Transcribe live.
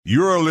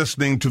You're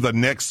listening to the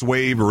Next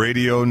Wave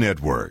Radio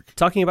Network.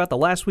 Talking about the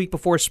last week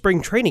before spring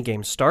training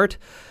games start.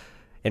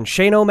 And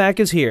Shane O'Mac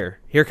is here.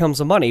 Here comes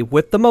the money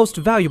with the most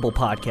valuable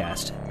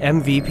podcast,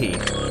 MVP.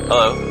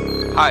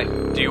 Hello. Hi.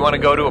 Do you want to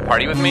go to a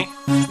party with me?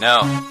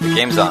 No. The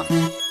game's on.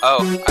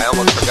 Oh, I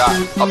almost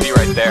forgot. I'll be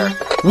right there.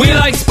 We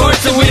like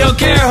sports and we don't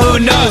care who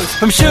knows.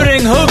 From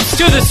shooting hoops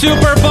to the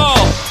Super Bowl.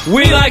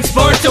 We like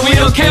sports and we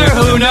don't care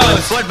who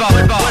knows. Football,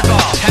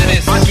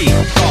 tennis, hockey,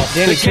 golf.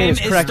 Danny Shane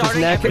has cracked his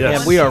neck,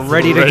 and we are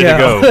ready to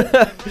go.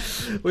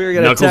 We are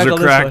going to tackle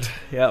this one.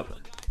 Yep.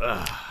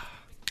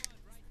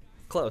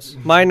 Close.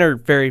 Mine are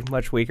very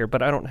much weaker,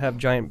 but I don't have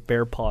giant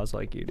bear paws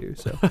like you do.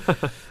 So,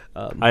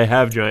 I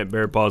have giant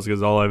bear paws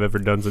because all I've ever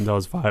done since I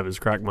was 5 is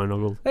crack my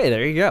knuckles. Hey,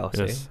 there you go.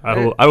 Yes, see?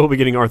 I will be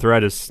getting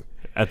arthritis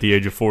at the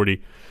age of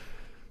 40.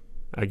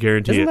 I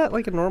guarantee Isn't it. that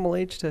like a normal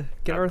age to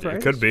get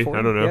arthritis? It could be. 40?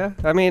 I don't know. Yeah.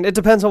 I mean, it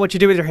depends on what you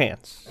do with your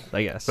hands,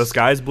 I guess. The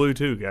sky's blue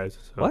too, guys.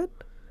 So. What?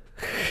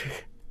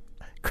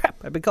 Crap,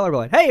 I've been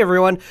colorblind. Hey,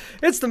 everyone.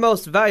 It's the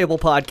most valuable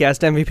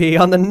podcast, MVP,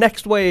 on the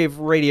Next Wave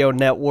Radio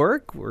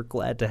Network. We're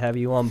glad to have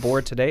you on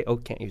board today. Oh,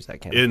 can't use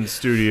that camera. In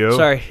studio.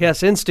 Sorry.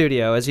 Yes, in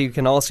studio. As you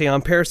can all see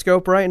on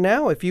Periscope right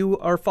now, if you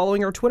are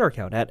following our Twitter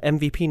account at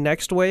MVP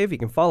Next Wave, you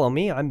can follow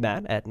me. I'm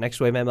Matt at Next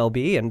Wave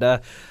MLB. And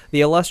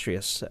the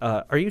illustrious.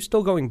 Are you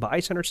still going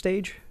by Center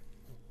Stage?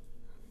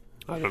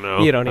 I don't know.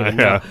 You don't even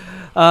know.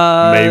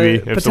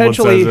 Maybe. If someone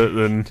says it,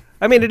 then...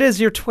 I mean, it is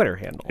your Twitter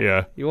handle.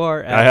 Yeah. You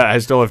are at... I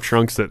still have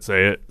trunks that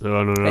say it, so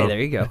I don't know. Hey, there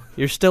you go.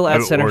 You're still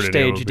at Center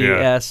Stage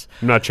DS.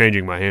 I'm not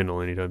changing my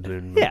handle anytime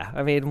soon. Yeah,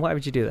 I mean, why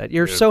would you do that?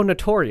 You're so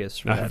notorious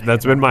for that.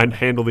 That's been my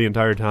handle the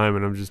entire time,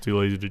 and I'm just too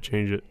lazy to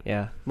change it.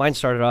 Yeah. Mine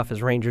started off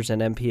as Rangers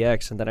and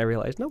MPX, and then I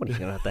realized nobody's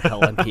going to know what the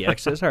hell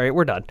MPX is. All right,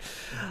 we're done.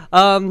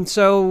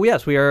 So,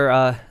 yes, we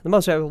are the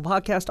most valuable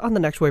podcast on the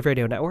Next Wave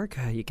Radio Network.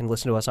 You can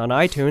listen to us on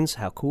iTunes.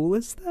 How cool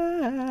is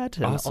that?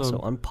 And awesome. Also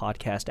on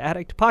Podcast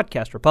Addict,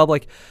 Podcast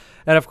Republic,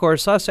 and, of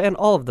course, us and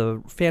all of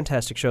the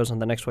fantastic shows on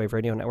the Next Wave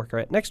Radio Network are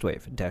at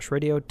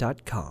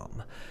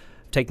nextwave-radio.com.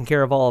 Taking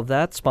care of all of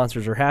that.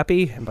 Sponsors are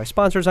happy, and by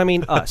sponsors, I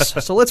mean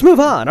us. So let's move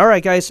on. All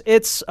right, guys.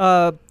 It's,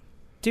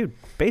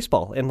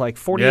 baseball in like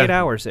 48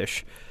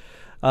 hours-ish.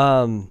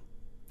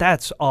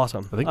 That's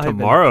awesome. I think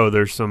tomorrow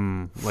there's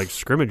some, like,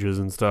 scrimmages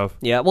and stuff.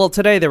 Yeah, well,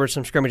 today there were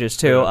some scrimmages,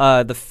 too.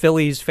 Yeah. The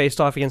Phillies faced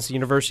off against the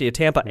University of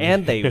Tampa,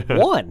 and they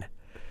won.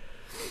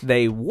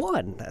 They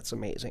won. That's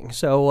amazing.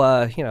 So,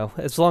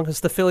 as long as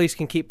the Phillies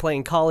can keep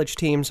playing college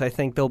teams, I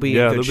think they'll be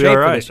in good shape all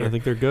right. for this year. I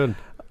think they're good.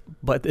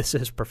 But this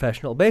is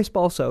professional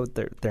baseball, so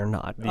they're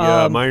not.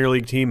 The minor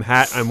league team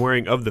hat I'm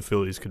wearing of the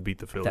Phillies could beat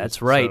the Phillies.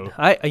 That's right.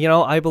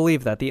 So. I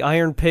believe that. The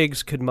Iron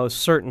Pigs could most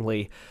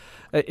certainly.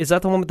 Is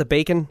that the one with the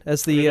bacon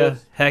as the...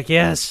 heck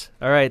yes.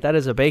 All right, that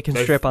is a bacon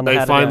strip on the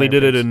hat. They finally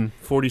did it in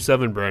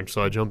 47 branch,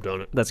 so I jumped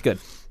on it. That's good.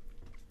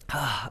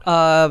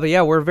 But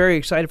yeah, we're very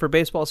excited for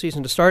baseball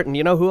season to start, and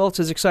you know who else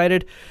is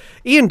excited?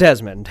 Ian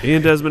Desmond.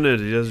 Ian Desmond is.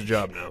 He does a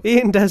job now.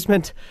 Ian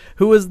Desmond,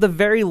 who was the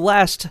very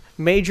last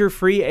major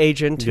free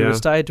agent who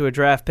was tied to a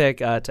draft pick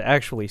to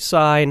actually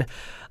sign.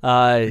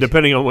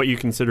 Depending on what you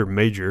consider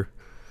major.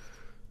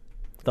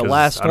 The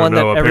last one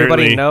that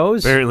everybody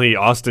knows? Apparently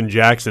Austin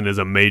Jackson is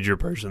a major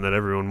person that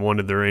everyone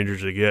wanted the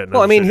Rangers to get.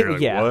 Well, I mean,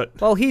 what?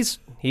 Well, he's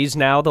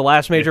now the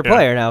last major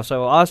player now,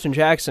 so Austin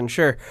Jackson,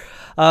 sure.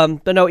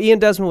 But no, Ian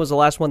Desmond was the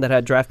last one that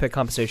had draft pick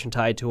compensation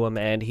tied to him,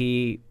 and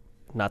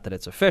not that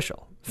it's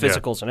official,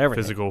 physicals and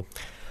everything. Physical.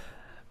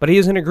 But he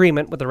is in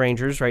agreement with the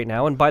Rangers right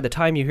now, and by the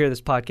time you hear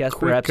this podcast,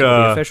 perhaps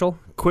it'll be official.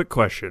 Quick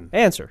question.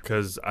 Answer.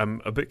 Because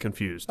I'm a bit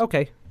confused.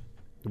 Okay.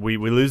 We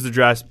lose the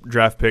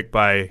draft pick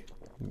by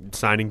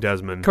signing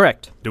Desmond.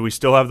 Correct. Do we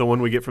still have the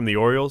one we get from the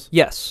Orioles?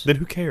 Yes. Then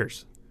who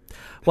cares?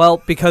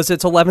 Well, because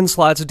it's 11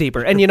 slots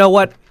deeper. And you know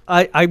what?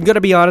 I'm going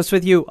to be honest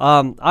with you.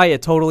 I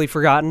had totally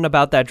forgotten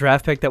about that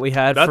draft pick that we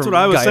had. That's from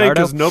what I was saying,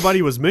 Gallardo. because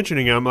nobody was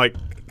mentioning it. I'm like,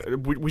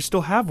 we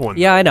still have one.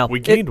 Yeah, I know.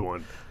 We gained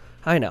one.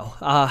 I know.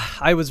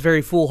 I was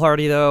very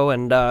foolhardy, though,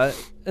 and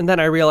then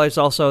I realized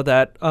also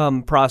that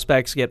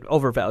prospects get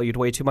overvalued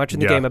way too much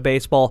in the game of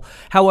baseball.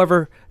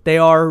 However, they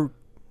are,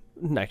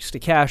 next to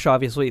cash,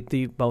 obviously,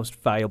 the most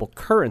valuable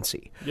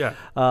currency. Yeah.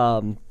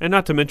 And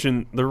not to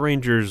mention, the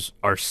Rangers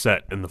are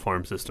set in the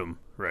farm system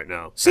right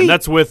now. See, and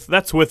that's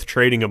with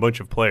trading a bunch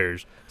of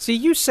players. See,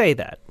 you say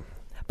that.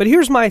 But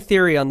here's my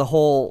theory on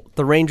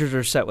the Rangers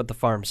are set with the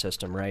farm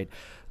system, right?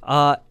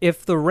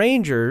 If the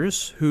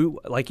Rangers, who,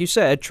 like you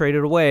said,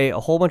 traded away a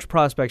whole bunch of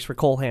prospects for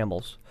Cole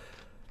Hamels,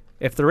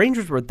 if the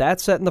Rangers were that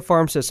set in the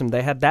farm system,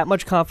 they had that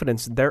much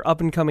confidence in their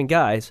up-and-coming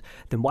guys,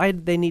 then why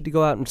did they need to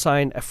go out and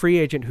sign a free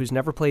agent who's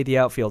never played the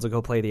outfield to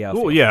go play the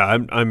outfield? Well, yeah,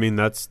 I mean,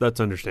 that's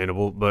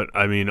understandable. But,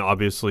 I mean,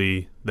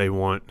 obviously they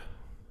want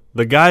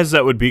the guys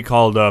that would be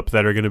called up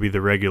that are going to be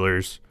the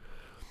regulars.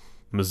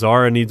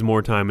 Mazzara needs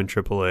more time in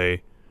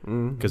AAA.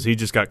 Because he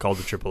just got called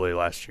to AAA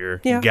last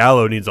year. Yeah.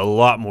 Gallo needs a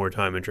lot more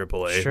time in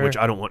AAA, Sure. which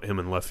I don't want him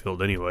in left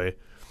field anyway.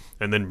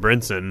 And then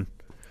Brinson,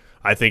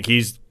 I think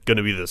he's going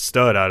to be the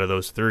stud out of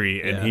those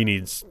three, and he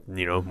needs,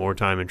 more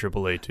time in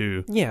AAA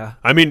too. Yeah.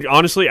 I mean,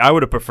 honestly, I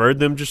would have preferred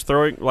them just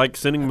sending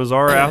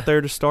Mazzara out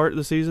there to start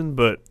the season,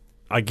 but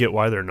I get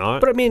why they're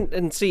not. But I mean,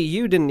 and see,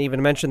 you didn't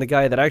even mention the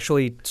guy that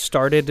actually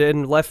started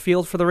in left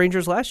field for the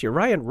Rangers last year,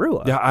 Ryan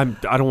Rua. Yeah,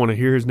 I don't want to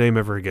hear his name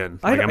ever again.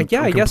 I'm I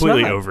guess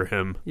completely not. over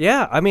him.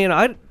 Yeah, I mean,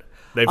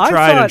 They've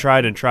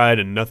tried,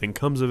 and nothing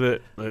comes of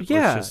it.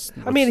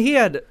 I mean, he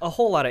had a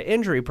whole lot of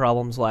injury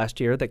problems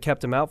last year that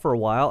kept him out for a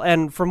while.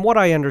 And from what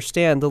I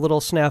understand, the little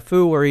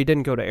snafu where he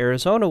didn't go to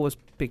Arizona was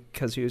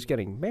because he was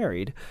getting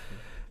married.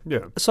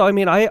 Yeah. So, I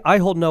mean, I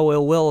hold no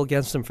ill will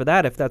against him for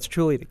that if that's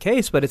truly the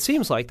case. But it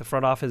seems like the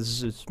front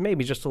office is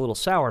maybe just a little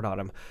soured on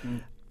him.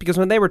 Because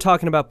when they were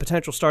talking about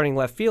potential starting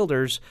left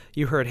fielders,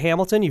 you heard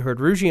Hamilton, you heard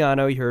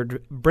Ruggiano, you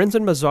heard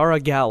Brinson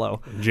Mazzara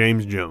Gallo.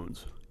 James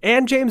Jones.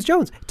 And James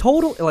Jones.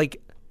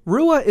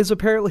 Rua is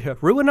apparently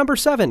Rua number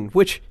 7,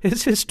 which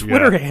is his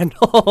Twitter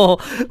handle,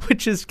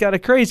 which is kind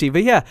of crazy.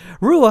 But yeah,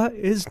 Rua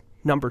is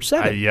number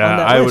 7.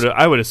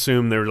 I would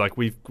assume they were like,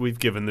 we've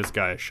given this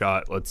guy a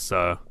shot. Let's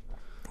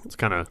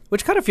kind of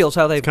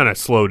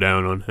slow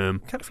down on him.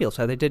 Kind of feels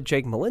how they did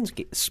Jake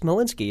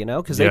Smolinski,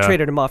 because they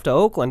traded him off to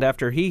Oakland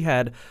after he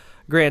had a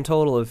grand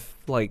total of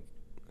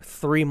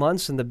 3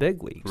 months in the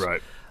big leagues.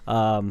 Right.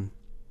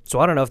 So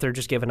I don't know if they're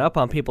just giving up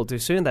on people too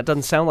soon. That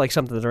doesn't sound like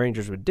something the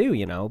Rangers would do,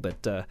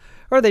 but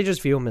or they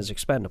just view him as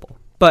expendable.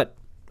 But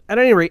at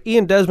any rate,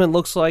 Ian Desmond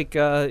looks like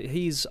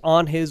he's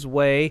on his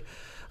way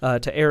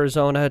to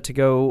Arizona to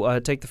go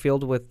take the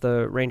field with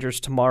the Rangers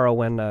tomorrow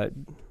when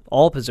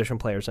all position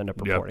players end up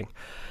reporting.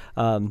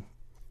 Yep.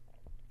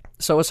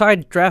 So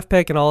aside draft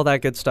pick and all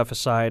that good stuff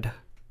aside,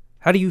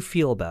 how do you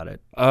feel about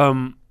it?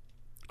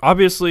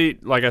 Obviously,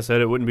 like I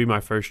said, it wouldn't be my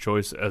first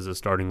choice as a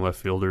starting left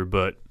fielder,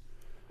 but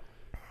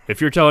if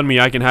you're telling me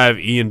I can have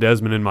Ian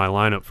Desmond in my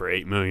lineup for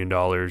 $8 million,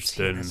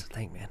 then that's the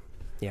thing, man.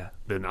 Yeah.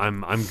 Then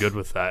I'm good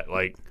with that.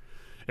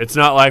 It's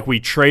not like we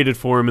traded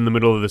for him in the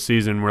middle of the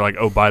season. We're like,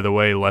 oh, by the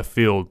way, left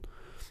field.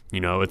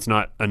 It's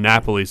not a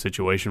Napoli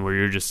situation where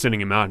you're just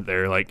sending him out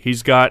there.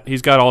 He's got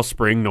all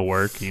spring to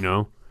work.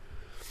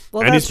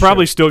 Well, and he's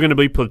probably still going to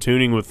be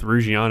platooning with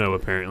Ruggiano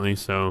apparently.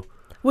 So.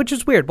 Which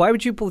is weird. Why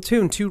would you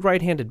platoon 2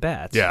 right-handed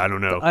bats? Yeah, I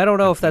don't know. I don't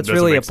know if that's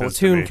really a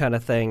platoon kind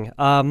of thing.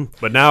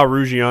 But now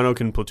Ruggiano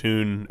can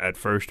platoon at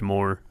first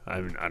more. I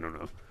don't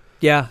know.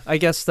 Yeah, I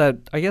guess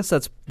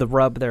that's the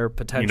rub there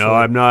potentially.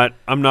 I'm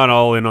not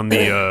all in on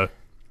the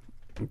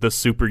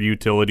super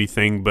utility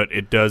thing, but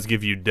it does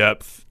give you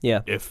depth.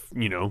 Yeah. If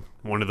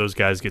one of those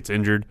guys gets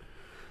injured.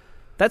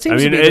 That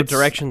seems to be the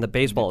direction that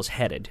baseball is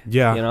headed.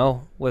 Yeah.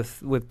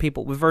 With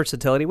people with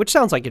versatility, which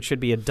sounds like it should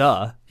be a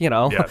duh.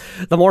 Yeah.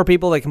 The more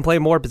people that can play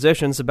more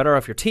positions, the better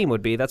off your team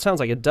would be. That sounds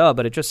like a duh,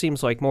 but it just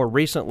seems like more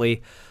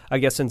recently, I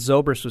guess since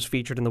Zobrist was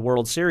featured in the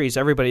World Series,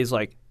 everybody's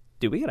like,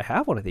 dude, we got to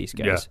have one of these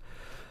guys.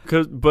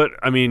 Yeah. But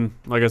I mean,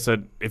 like I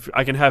said, if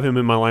I can have him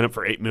in my lineup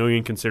for $8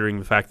 million, considering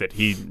the fact that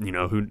he,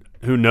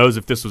 who knows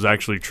if this was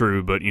actually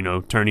true, but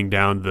turning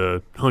down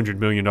the $100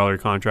 million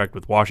contract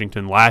with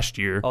Washington last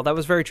year. Oh, that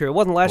was very true. It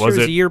wasn't last year; it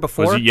was the year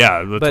before.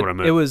 Yeah, that's what I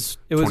meant. It was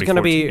going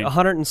to be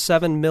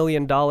 $107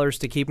 million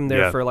to keep him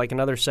there for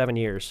another 7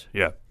 years.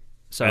 Yeah.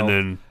 So and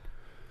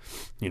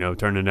then,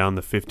 turning down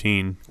the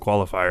 15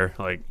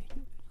 qualifier,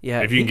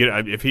 yeah, if you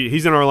can if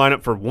he's in our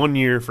lineup for 1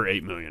 year for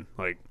 $8 million,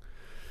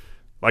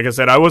 Like I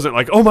said, I wasn't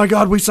like, oh my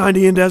God, we signed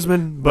Ian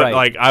Desmond, but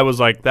I was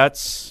like,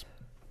 that's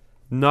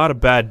not a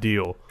bad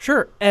deal.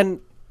 Sure, and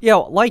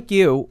like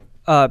you,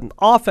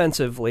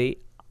 offensively,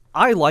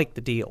 I like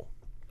the deal.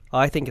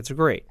 I think it's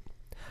great.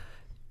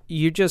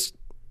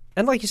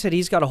 And like you said,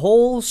 he's got a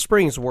whole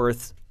spring's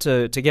worth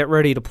to get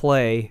ready to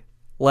play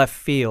left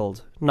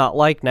field, not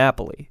like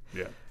Napoli.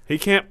 Yeah, he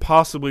can't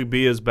possibly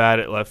be as bad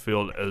at left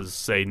field as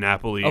say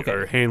Napoli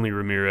or Hanley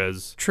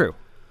Ramirez. True.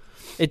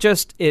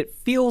 It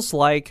feels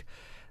like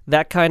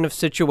that kind of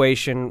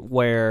situation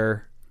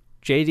where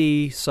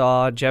JD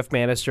saw Jeff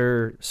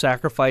Bannister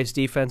sacrifice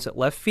defense at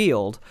left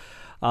field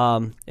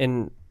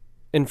in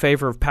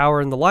favor of power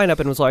in the lineup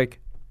and was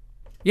like,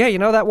 yeah,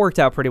 that worked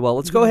out pretty well.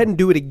 Let's go ahead and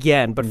do it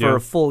again, but for a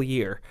full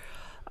year.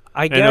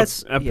 I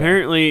guess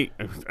apparently,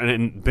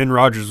 and Ben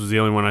Rogers was the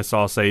only one I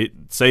saw say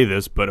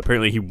this, but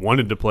apparently he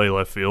wanted to play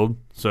left field.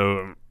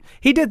 So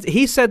he did.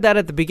 He said that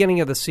at the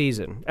beginning of the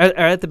season,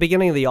 at the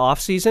beginning of the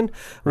off season,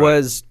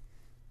 was.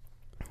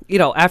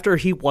 After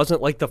he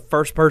wasn't the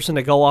first person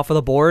to go off of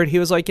the board, he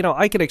was like,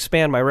 I can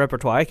expand my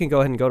repertoire. I can go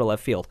ahead and go to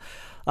left field.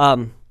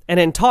 And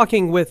in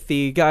talking with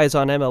the guys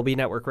on MLB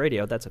Network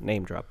Radio, that's a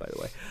name drop, by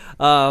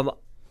the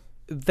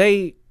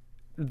way,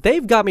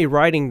 they've got me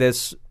writing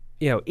this,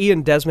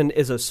 Ian Desmond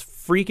is a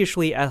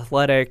freakishly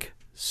athletic,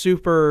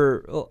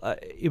 super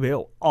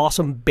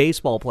awesome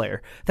baseball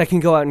player that can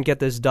go out and get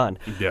this done.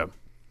 Yeah.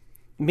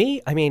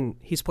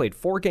 He's played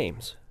 4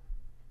 games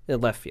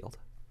in left field.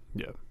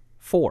 Yeah.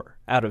 4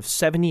 out of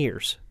 7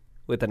 years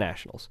with the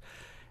Nationals.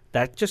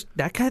 That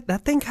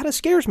thing kind of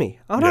scares me.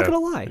 I'm not gonna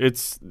lie.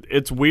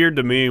 It's weird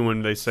to me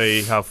when they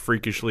say how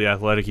freakishly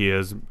athletic he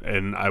is,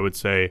 and I would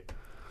say,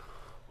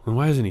 well,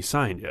 why hasn't he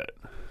signed yet?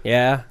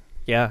 Yeah.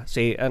 Yeah,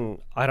 see, and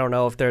I don't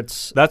know if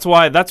there's... That's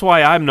why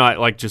I'm not,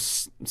 like,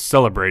 just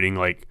celebrating,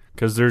 like,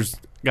 because there's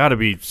got to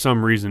be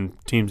some reason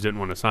teams didn't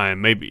want to sign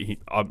him. Maybe,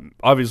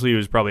 obviously, he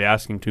was probably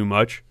asking too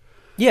much,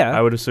 Yeah.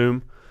 I would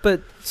assume.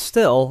 But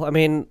still, I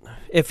mean,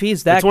 if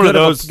he's that good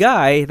of a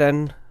guy,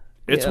 then...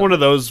 It's one of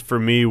those, for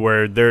me,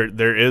 where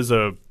there is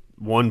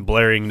one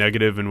blaring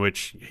negative in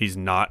which he's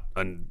not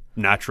a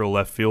natural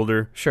left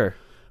fielder. Sure.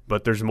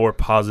 But there's more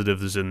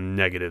positives than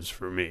negatives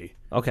for me.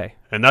 Okay.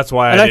 And that's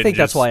why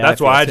that's why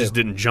I just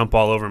didn't jump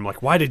all over him.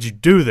 Like, why did you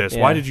do this?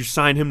 Yeah. Why did you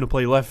sign him to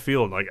play left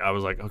field? Like, I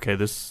was like, okay,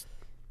 this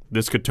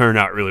could turn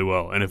out really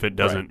well. And if it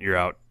doesn't, you're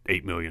out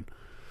 $8 million.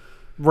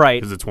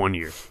 Right. Because it's 1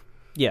 year.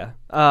 Yeah.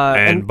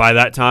 And by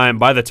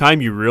the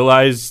time you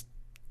realize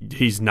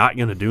he's not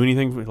going to do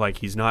anything, like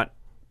he's not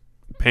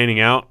panning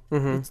out,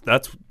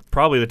 that's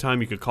probably the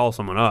time you could call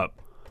someone up.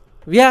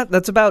 Yeah,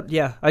 that's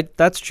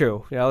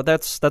true. You know,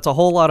 that's a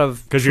whole lot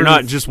of... Because you're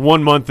not, just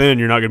 1 month in,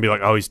 you're not going to be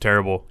like, oh, he's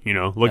terrible. You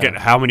know, look at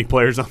how many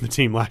players on the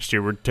team last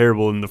year were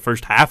terrible in the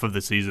first half of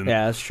the season.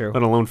 Yeah, that's true.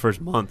 Let alone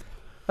first month.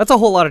 That's a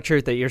whole lot of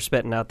truth that you're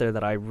spitting out there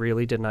that I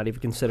really did not even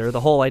consider. The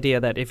whole idea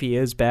that if he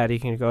is bad, you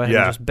can go ahead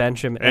and just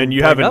bench him. And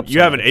you have an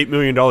 $8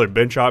 million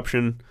bench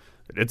option.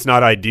 It's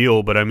not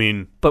ideal, but I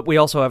mean... But we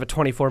also have a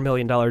 $24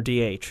 million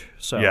DH.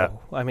 So,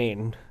 I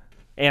mean,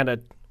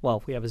 and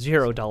we have a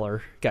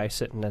 $0 guy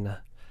sitting in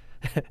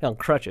on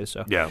crutches.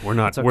 So yeah, we're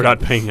not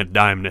paying a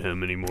dime to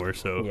him anymore.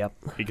 So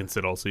he can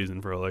sit all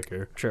season for all I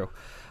care. True.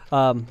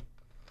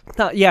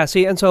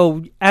 See, and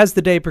so as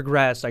the day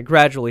progressed, I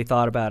gradually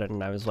thought about it,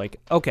 and I was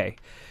like, okay,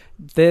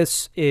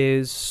 this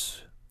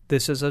is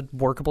a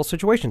workable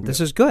situation. This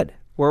is good.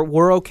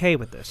 We're okay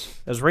with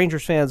this. As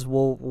Rangers fans,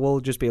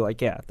 we'll just be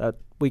like, yeah, that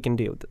we can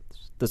deal with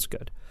this. That's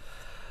good.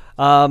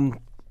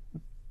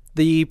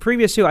 The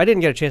previous two, I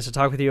didn't get a chance to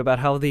talk with you about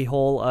how the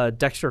whole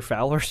Dexter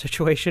Fowler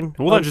situation.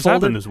 Well, that just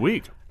happened this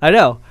week. I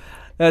know.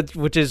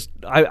 Which is,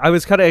 I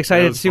was kind of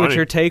excited to see what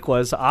your take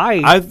was.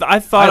 I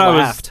thought I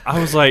laughed. I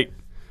was like,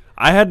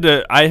 I had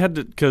to,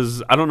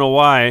 because I don't know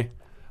why,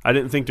 I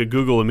didn't think to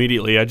Google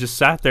immediately. I just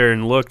sat there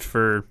and looked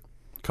for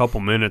a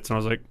couple minutes, and I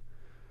was like,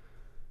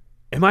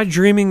 am I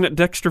dreaming that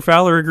Dexter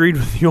Fowler agreed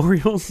with the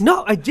Orioles?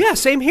 No,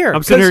 same here.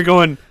 I'm sitting here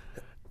going,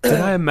 did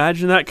I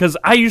imagine that? Because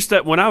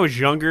when I was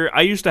younger,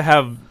 I used to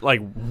have like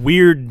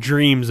weird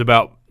dreams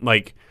about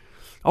like,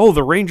 oh,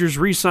 the Rangers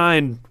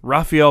re-signed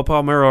Rafael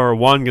Palmeiro or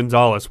Juan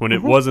Gonzalez when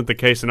it wasn't the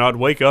case, and I'd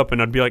wake up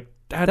and I'd be like,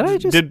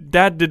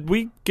 Dad, did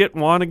we get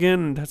Juan again?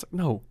 And Dad's like,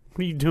 no, what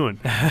are you doing?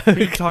 What are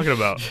you talking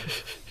about?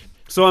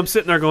 So I'm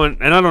sitting there going,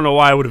 and I don't know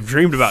why I would have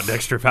dreamed about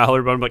Dexter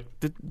Fowler, but I'm like,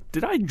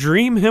 did I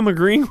dream him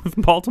agreeing with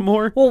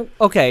Baltimore? Well,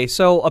 okay,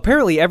 so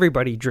apparently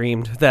everybody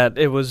dreamed that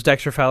it was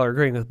Dexter Fowler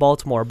agreeing with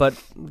Baltimore,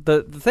 but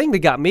the thing that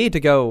got me to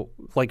go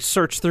like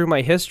search through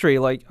my history,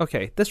 like,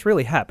 okay, this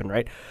really happened,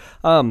 right?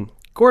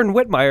 Gordon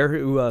Whitmire,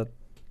 who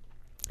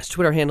his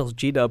Twitter handle is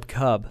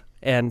GDubCub,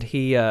 and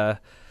he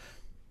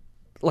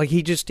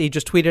just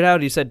tweeted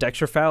out, he said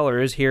Dexter Fowler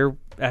is here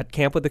at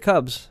camp with the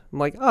Cubs. I'm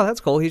like, oh, that's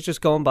cool. He's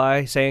just going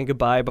by, saying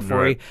goodbye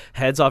before he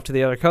heads off to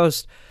the other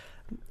coast.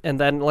 And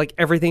then, like,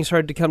 everything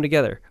started to come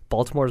together.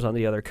 Baltimore's on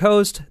the other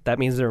coast. That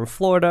means they're in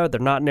Florida.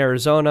 They're not in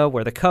Arizona,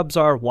 where the Cubs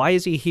are. Why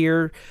is he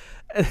here?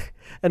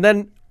 And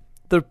then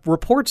the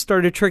reports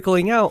started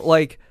trickling out,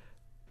 like,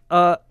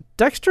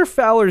 Dexter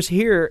Fowler's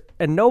here,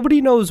 and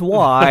nobody knows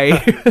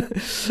why.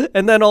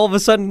 And then all of a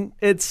sudden,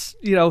 it's,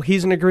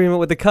 he's in agreement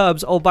with the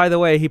Cubs. Oh, by the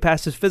way, he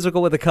passed his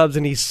physical with the Cubs,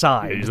 and he's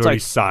signed. Yeah, he's already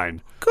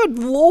signed. Good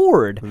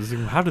Lord.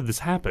 How did this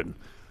happen?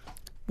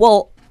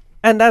 Well,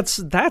 and that's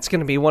going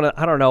to be one of,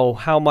 I don't know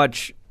how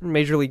much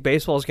Major League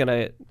Baseball is going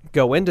to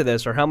go into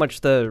this or how much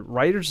the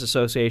Writers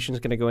Association is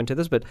going to go into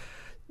this, but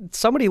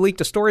somebody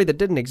leaked a story that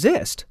didn't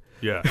exist.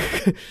 Yeah.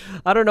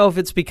 I don't know if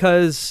it's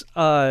because,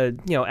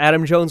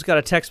 Adam Jones got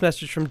a text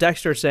message from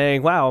Dexter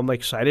saying, wow, I'm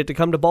excited to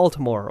come to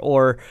Baltimore,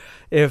 or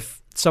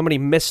if somebody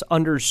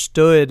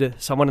misunderstood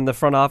someone in the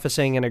front office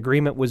saying an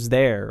agreement was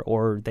there,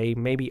 or they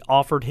maybe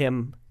offered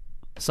him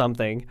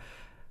something,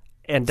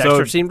 and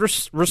Dexter seemed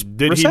receptive.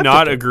 Did he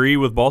not agree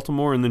with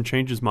Baltimore and then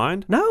change his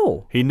mind?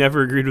 No. He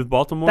never agreed with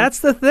Baltimore? That's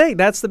the thing.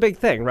 That's the big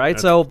thing, right?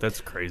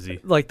 That's crazy.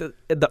 Like,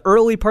 the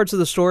early parts of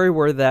the story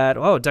were that,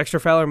 Dexter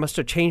Fowler must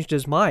have changed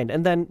his mind.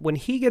 And then when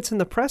he gets in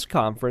the press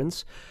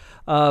conference,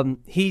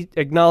 he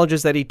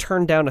acknowledges that he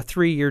turned down a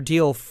 3-year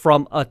deal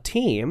from a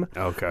team.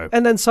 Okay.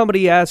 And then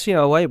somebody asks, hey,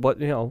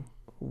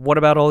 what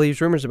about all these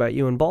rumors about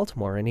you in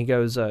Baltimore? And he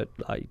goes,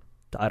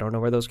 I don't know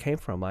where those came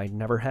from. I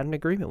never had an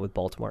agreement with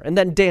Baltimore. And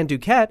then Dan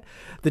Duquette,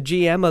 the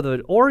GM of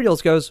the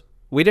Orioles, goes,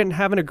 we didn't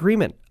have an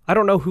agreement. I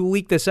don't know who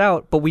leaked this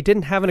out, but we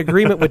didn't have an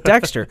agreement with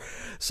Dexter.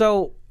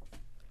 So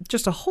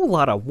just a whole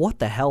lot of what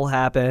the hell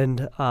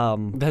happened.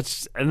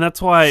 That's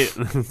why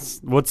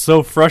what's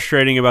so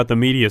frustrating about the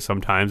media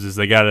sometimes is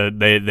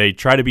they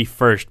try to be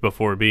first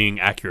before being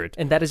accurate.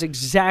 And that is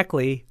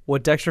exactly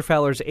what Dexter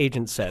Fowler's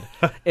agent said.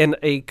 In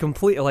a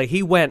complete,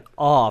 he went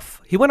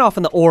off. He went off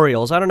on the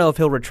Orioles. I don't know if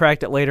he'll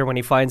retract it later when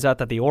he finds out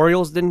that the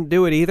Orioles didn't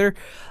do it either.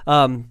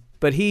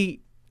 But he,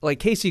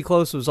 Casey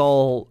Close was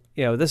all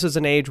this is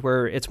an age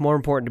where it's more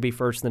important to be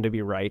first than to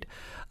be right.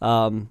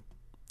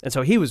 And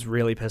so he was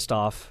really pissed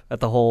off at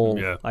the whole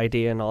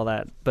idea and all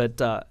that.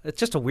 But it's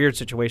just a weird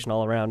situation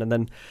all around. And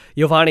then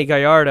Giovanni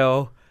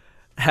Gallardo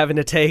having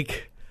to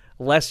take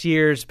less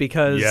years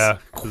because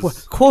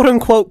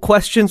quote-unquote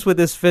questions with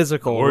his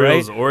physical,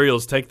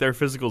 Orioles take their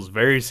physicals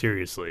very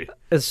seriously.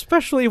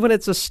 Especially when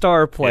it's a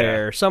star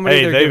player. Yeah.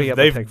 Somebody they're giving up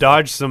a pick they've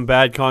dodged some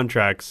bad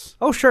contracts.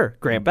 Oh, sure.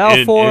 Grant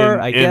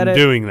Balfour, I get it.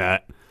 doing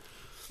that.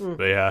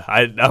 But yeah,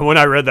 I when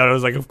I read that, I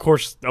was like, of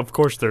course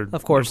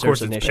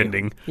it's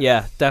pending.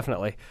 Yeah,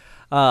 definitely.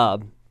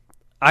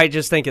 I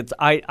just think it's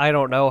I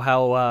don't know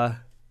how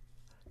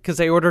because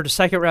they ordered a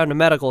second round of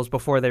medicals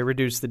before they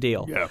reduced the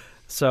deal. Yeah.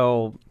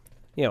 So,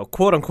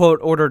 quote unquote,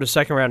 ordered a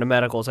second round of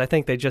medicals. I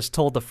think they just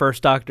told the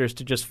first doctors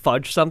to just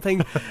fudge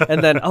something,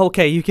 and then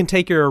okay, you can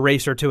take your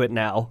eraser to it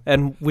now,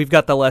 and we've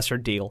got the lesser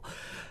deal.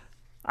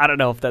 I don't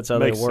know if that's how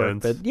they work,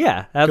 but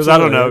yeah, absolutely. Because I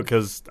don't know,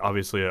 because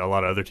obviously a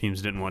lot of other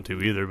teams didn't want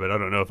to either, but I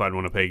don't know if I'd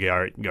want to pay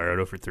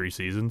Gallardo for 3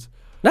 seasons.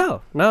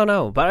 No.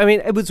 But I mean,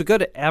 it was a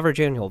good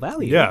average annual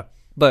value. Yeah.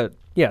 But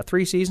yeah,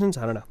 3 seasons,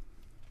 I don't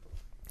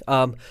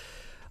know.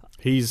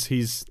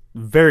 He's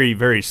very,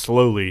 very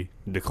slowly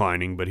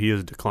declining, but he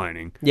is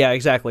declining. Yeah,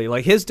 exactly.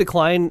 Like his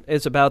decline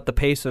is about the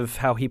pace of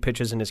how he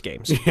pitches in his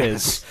games.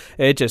 Yes.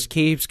 It just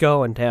keeps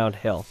going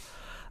downhill.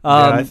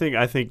 I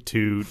think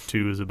two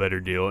is a better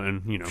deal,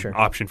 and Sure.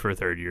 option for a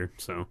 3rd year.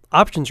 So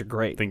options are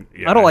great.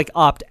 I don't like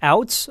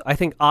opt-outs. I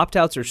think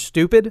opt-outs are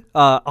stupid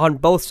on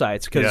both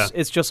sides because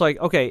it's just like,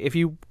 okay, if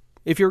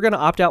you're going to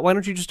opt out, why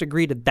don't you just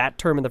agree to that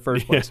term in the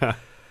first place? Yeah.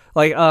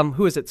 Like,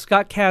 who is it?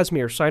 Scott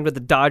Kazmir signed with the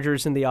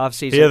Dodgers in the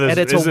offseason, and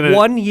it's a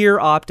 1-year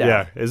opt-out.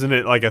 Yeah, isn't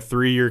it like a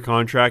 3-year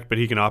contract, but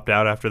he can opt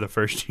out after the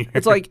first year?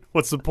 It's like,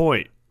 what's the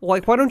point?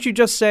 Like, why don't you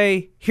just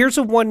say, here's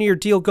a 1-year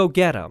deal, go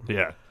get him.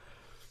 Yeah.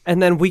 And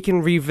then we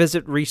can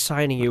revisit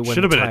re-signing you when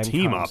should have been a time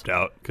team comes.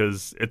 opt-out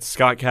because it's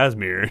Scott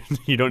Kazmir.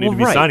 You don't need to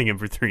be signing him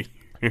for 3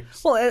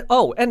 years.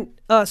 Well, and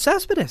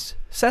Cespedes.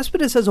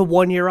 Cespedes has a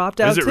 1-year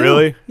opt-out. Is it too.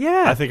 really?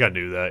 Yeah. I think I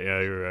knew that.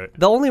 Yeah, you're right.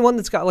 The only one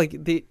that's got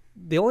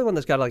the only one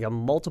that's got like a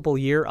multiple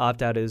year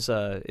opt-out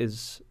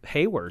is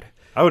Hayward.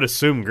 I would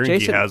assume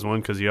Greinke has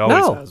one because he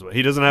always has one.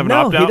 He doesn't have an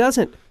opt-out? No, he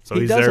doesn't. So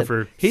he's there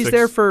for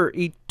there for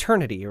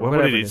eternity or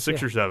whatever. What did he?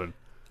 6 or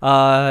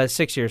 7?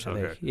 6 years, I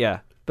think.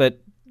 Yeah,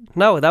 but.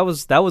 No, that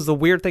was the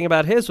weird thing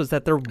about his was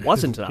that there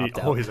wasn't an opt-out.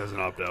 He always has an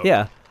opt-out.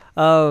 Yeah.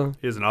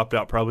 He has an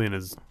opt-out probably in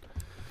his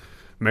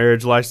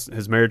marriage clause.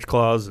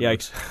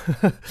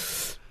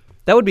 Yikes.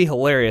 That would be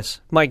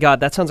hilarious. My God,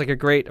 that sounds like a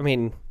great,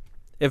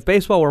 if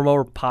baseball were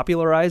more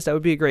popularized, that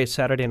would be a great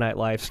Saturday Night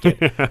Live skit.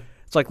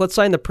 It's like, let's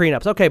sign the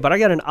prenups. Okay, but I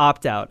got an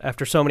opt-out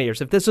after so many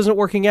years. If this isn't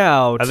working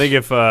out... I think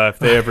if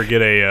they ever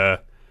get a...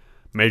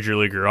 major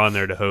leaguer on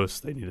there to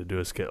host, they need to do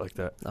a skit like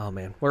that. Oh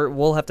man,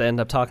 we'll have to end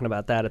up talking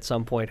about that at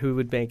some point. Who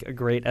would make a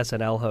great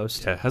SNL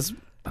host? Yeah,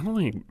 I don't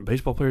think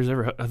baseball players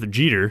ever.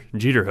 Jeter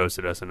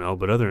hosted SNL,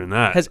 but other than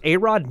that, has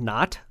A-Rod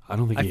not? I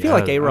don't think. I feel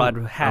like A-Rod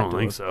had. I don't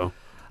think so.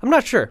 I'm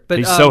not sure, but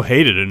he's so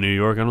hated in New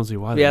York. I don't see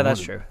why. Yeah,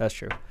 that's true. That's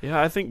true.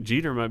 Yeah, I think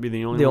Jeter might be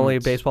the only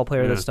baseball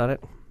player that's done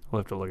it.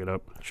 We'll have to look it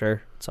up.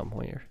 Sure, at some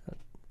point here.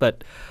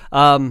 But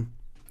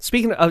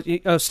speaking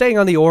of staying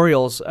on the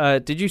Orioles,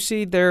 did you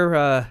see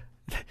their?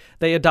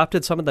 They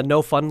adopted some of the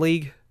no fun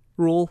league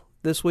rule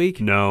this week.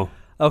 No.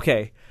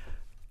 Okay.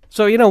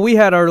 So, we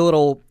had our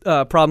little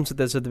problems with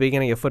this at the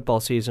beginning of football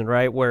season,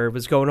 right? Where it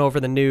was going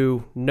over the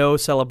new no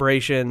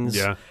celebrations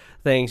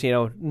things,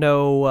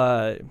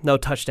 no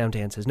touchdown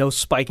dances, no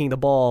spiking the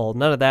ball,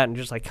 none of that. And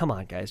just like, come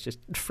on, guys,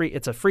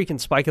 it's a freaking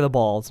spike of the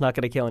ball. It's not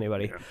going to kill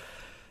anybody. Yeah.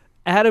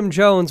 Adam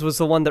Jones was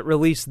the one that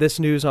released this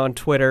news on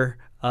Twitter.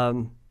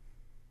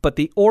 But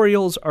the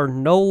Orioles are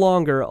no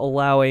longer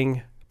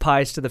allowing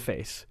pies to the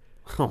face.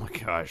 Oh, my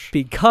gosh.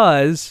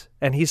 Because,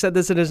 and he said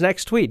this in his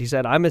next tweet, he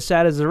said, I'm as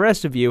sad as the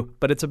rest of you,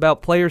 but it's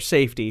about player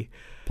safety.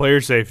 Player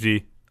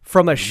safety.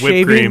 From a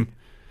shaving cream.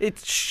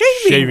 It's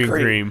shaving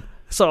cream.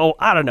 So,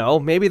 I don't know.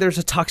 Maybe there's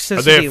a toxicity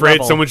level. Are they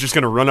afraid someone's just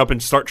going to run up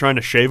and start trying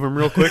to shave them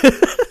real quick?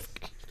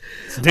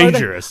 It's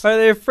dangerous. Are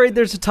they afraid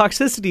there's a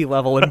toxicity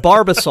level in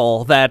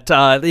Barbasol that,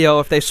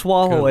 if they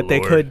swallow it, they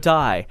could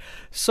die?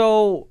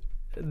 So,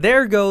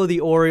 there go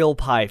the Oriole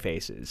pie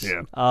faces.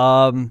 Yeah.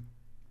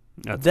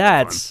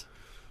 That's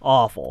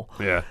awful.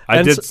 Yeah,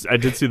 I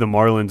did see the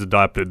Marlins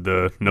adopted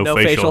the no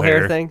facial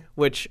hair thing,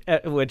 which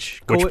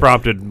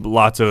prompted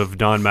lots of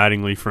Don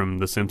Mattingly from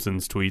The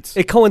Simpsons tweets.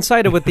 It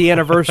coincided with the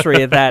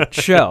anniversary of that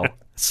show,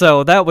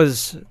 so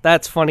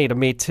that's funny to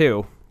me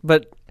too.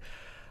 But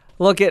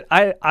look,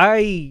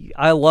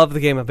 I love the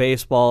game of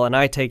baseball and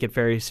I take it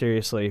very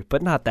seriously,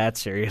 but not that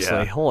seriously.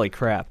 Yeah. Holy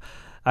crap!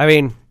 I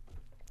mean,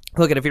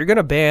 look, if you're going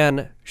to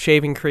ban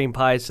shaving cream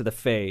pies to the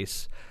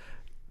face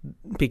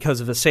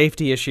because of a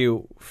safety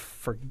issue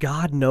for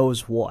God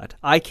knows what,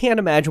 I can't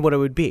imagine what it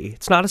would be.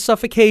 It's not a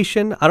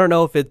suffocation. I don't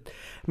know if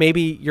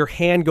maybe your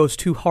hand goes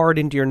too hard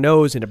into your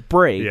nose and it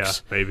breaks. Yeah,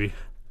 maybe.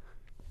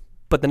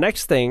 But the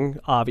next thing,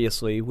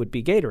 obviously, would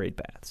be Gatorade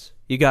baths.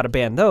 You got to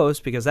ban those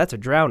because that's a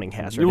drowning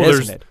hazard,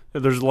 isn't it?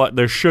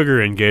 There's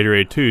sugar in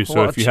Gatorade too.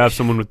 So if you have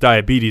someone with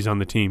diabetes on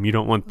the team, you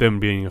don't want them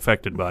being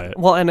affected by it.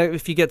 Well, and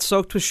if you get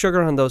soaked with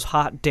sugar on those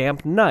hot,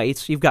 damp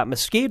nights, you've got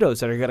mosquitoes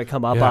that are going to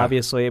come up.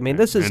 Obviously, I mean,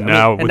 this is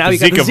now you got the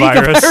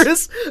Zika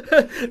virus.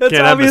 Can't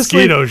have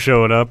mosquitoes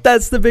showing up.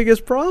 That's the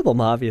biggest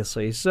problem,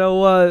 obviously.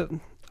 So.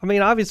 I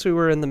mean, obviously,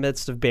 we're in the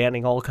midst of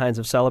banning all kinds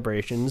of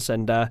celebrations,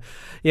 and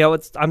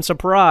I'm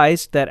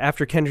surprised that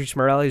after Kendricks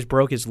Morales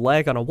broke his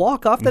leg on a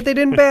walk-off, that they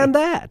didn't ban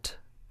that.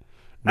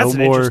 That's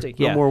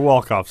no more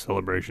walk-off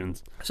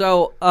celebrations.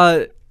 So,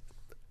 the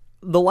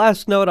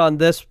last note on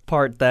this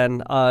part,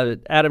 then,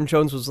 Adam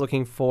Jones was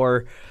looking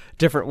for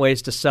different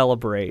ways to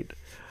celebrate,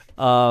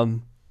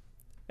 and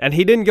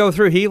he didn't go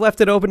through. He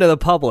left it open to the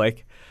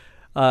public.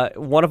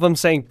 One of them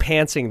saying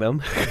pantsing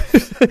them,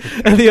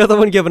 and the other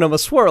one giving them a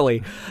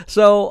swirly.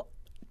 So,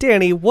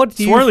 Danny, what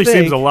do you think? Swirly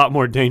seems a lot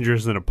more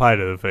dangerous than a pie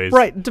to the face.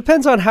 Right,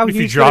 depends on how if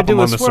you drop them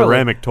on the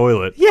ceramic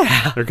toilet.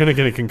 Yeah, they're gonna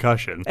get a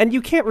concussion, and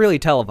you can't really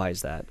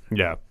televise that.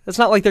 Yeah, it's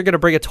not like they're gonna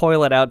bring a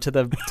toilet out to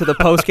the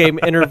post game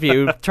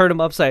interview, turn them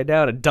upside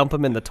down, and dump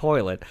them in the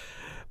toilet.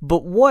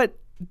 But what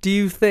do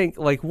you think?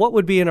 Like, what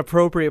would be an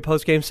appropriate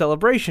post game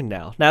celebration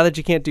now? Now that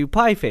you can't do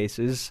pie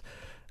faces,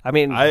 I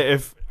mean,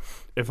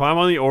 If I'm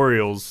on the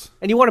Orioles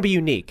and you want to be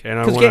unique,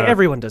 because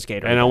everyone does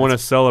Gatorade, and I want to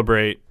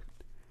celebrate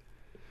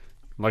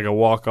like a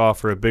walk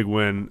off or a big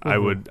win, I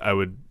would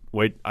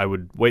wait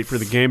for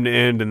the game to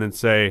end and then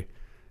say,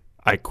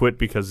 I quit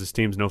because this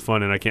team's no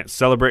fun and I can't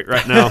celebrate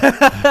right now.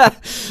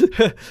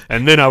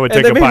 And then I would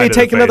take a pie to the face.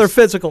 Take another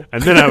physical.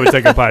 And then I would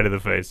take a pie to the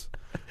face.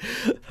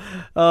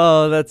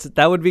 Oh,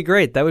 that would be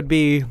great. That would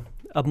be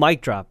a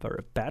mic drop or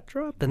a bat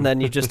drop, and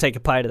then you just take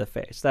a pie to the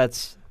face.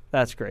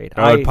 That's great.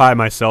 I would pie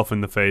myself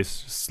in the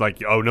face. Just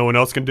like, oh, no one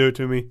else can do it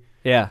to me?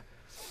 Yeah.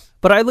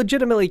 But I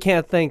legitimately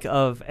can't think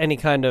of any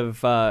kind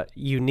of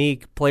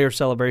unique player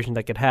celebration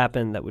that could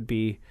happen that would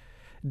be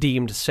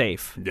deemed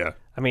safe. Yeah.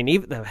 I mean,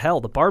 even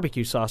the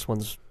barbecue sauce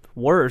one's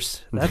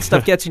worse. That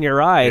stuff gets in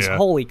your eyes. Yeah.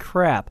 Holy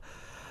crap.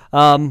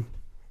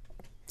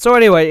 So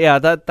anyway, yeah,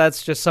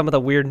 that's just some of the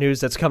weird news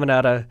that's coming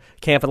out of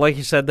camp. And like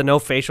you said, the no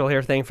facial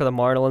hair thing for the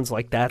Marlins,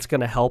 like that's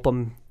going to help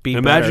them be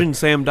Imagine better.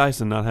 Sam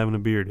Dyson not having a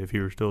beard if he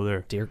were still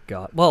there. Dear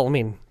God. Well, I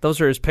mean,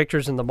 those are his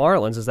pictures in the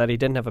Marlins, is that he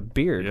didn't have a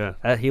beard.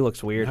 Yeah. He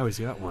looks weird. Now he's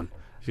got one.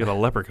 He's got a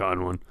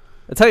leprechaun one.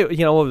 I'll tell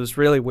you, what was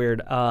really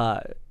weird?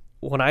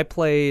 When I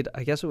played,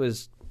 I guess it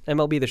was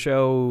MLB The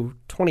Show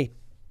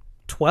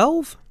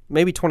 2012?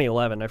 Maybe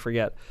 2011, I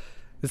forget.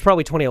 It was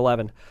probably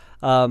 2011.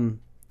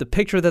 The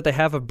picture that they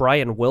have of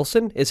Brian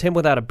Wilson is him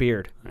without a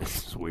beard.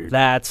 That's weird.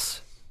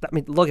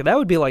 Look, that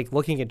would be like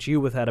looking at you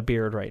without a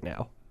beard right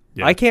now.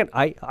 Yeah.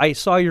 I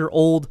saw your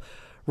old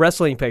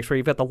wrestling pics where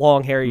you've got the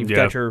long hair, you've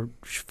got your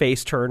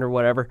face turned or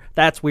whatever.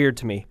 That's weird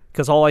to me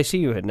because all I see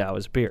you in now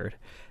is beard.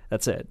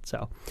 That's it.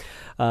 So,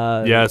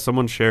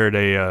 someone shared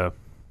a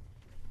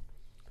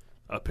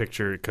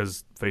picture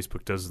because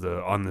Facebook does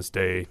the on this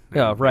day.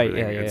 Yeah, right.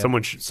 Everything.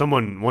 Yeah.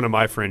 And one of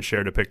my friends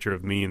shared a picture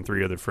of me and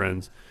 3 other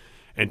friends.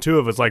 And 2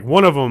 of us, like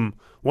one of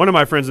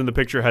my friends in the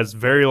picture has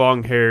very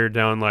long hair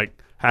down like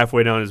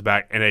halfway down his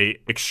back and a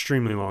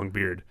extremely long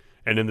beard.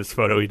 And in this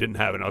photo, he didn't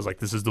have it. And I was like,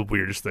 this is the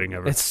weirdest thing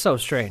ever. It's so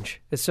strange.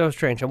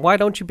 And why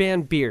don't you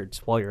ban beards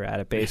while you're at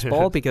it,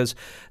 baseball? Because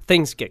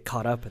things get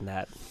caught up in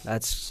that.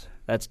 That's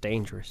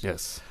dangerous.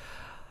 Yes.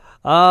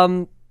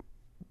 But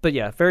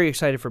yeah, very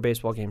excited for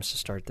baseball games to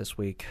start this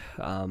week.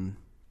 I'm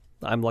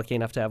lucky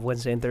enough to have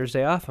Wednesday and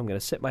Thursday off. I'm going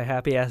to sit my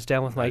happy ass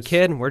down with my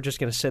kid, and we're just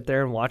going to sit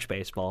there and watch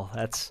baseball.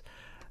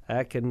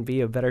 That can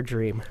be a better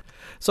dream.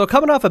 So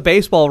coming off of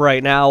baseball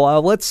right now,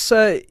 let's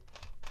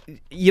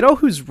you know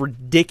who's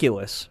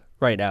ridiculous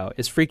right now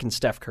is freaking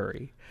Steph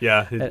Curry.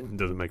 Yeah, it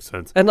doesn't make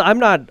sense. And I'm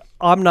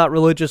not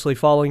religiously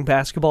following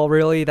basketball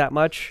really that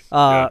much.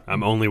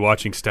 I'm only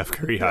watching Steph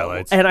Curry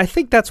highlights. And I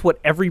think that's what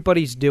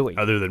everybody's doing.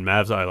 Other than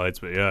Mavs highlights,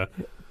 but yeah.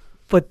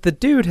 But the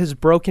dude has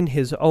broken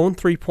his own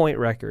 3-point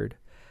record.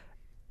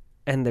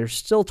 And there's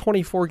still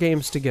 24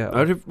 games to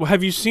go.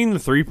 Have you seen the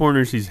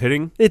 3-pointers he's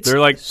hitting? They're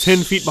like 10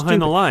 feet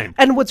behind the line.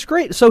 And what's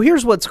great, so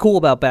here's what's cool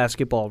about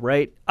basketball,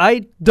 right?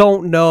 I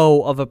don't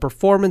know of a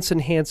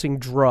performance-enhancing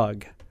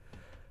drug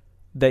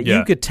that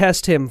you could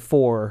test him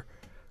for.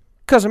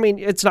 Because, I mean,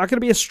 it's not going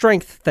to be a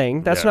strength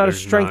thing. That's not a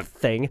strength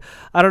thing.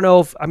 I don't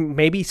know if,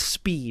 maybe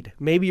speed.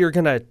 Maybe you're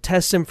going to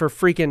test him for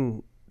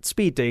freaking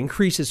speed to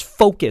increase his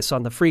focus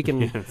on the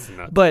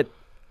freaking... But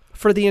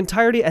for the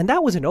entirety, and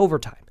that was in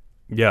overtime.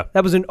 Yeah.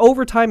 That was an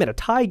overtime in a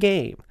tie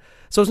game.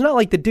 So it's not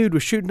like the dude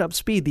was shooting up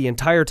speed the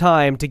entire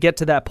time to get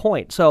to that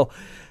point. So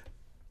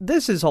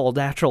this is all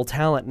natural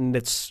talent, and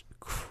it's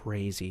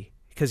crazy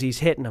because he's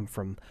hitting them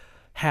from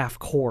half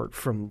court,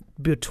 from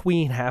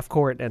between half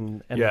court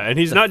and and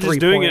he's not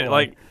just doing it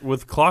like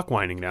with clock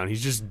winding down.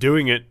 He's just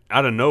doing it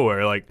out of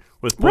nowhere, like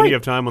with plenty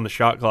of time on the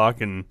shot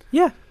clock. And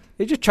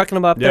They're just chucking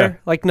him up Yeah.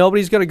 there. Like,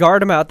 nobody's going to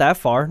guard him out that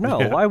far. No,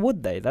 Yeah. why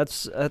would they?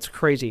 That's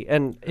crazy.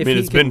 And if I mean,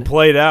 it's been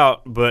played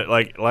out, but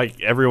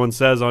like everyone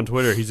says on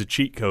Twitter, he's a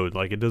cheat code.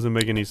 Like, it doesn't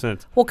make any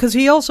sense. Well, because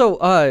he also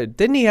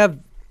didn't he have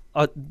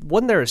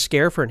wasn't there a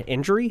scare for an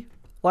injury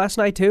last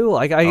night too?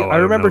 Like I don't know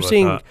remember about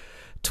seeing that.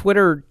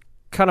 Twitter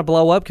kind of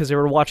blow up because they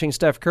were watching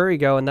Steph Curry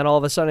go, and then all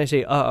of a sudden I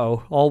see,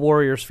 all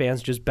Warriors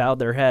fans just bowed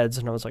their heads,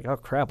 and I was like, oh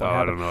crap, what I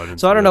happened? don't know. I didn't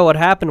So I see don't that. know what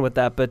happened with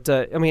that, but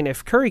I mean,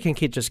 if Curry can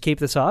just keep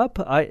this up,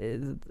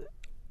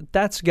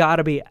 that's got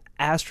to be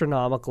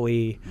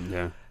astronomically.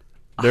 Yeah.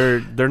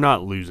 They're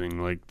not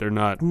losing. Like, they're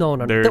not. No.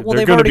 They're, Well, they're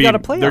they've gonna already be, got a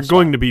playoff They're spot.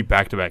 going to be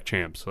back-to-back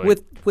champs. Like,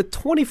 With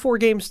 24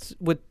 games,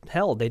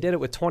 they did it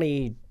with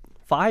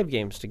 25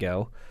 games to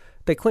go.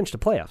 They clinched a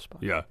playoff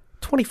spot. yeah.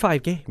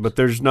 25 games. But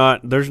there's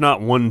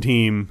not one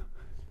team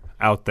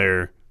out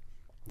there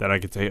that I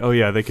could say, oh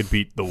yeah, they could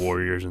beat the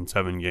Warriors in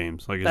 7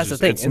 games. Like, it's That's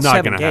just, the thing. it's in not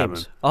 7 going to happen.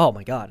 games. Oh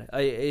my God!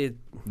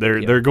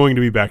 They're going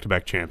to be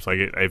back-to-back champs. Like,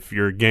 if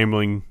you're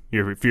gambling,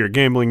 if you're a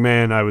gambling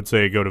man, I would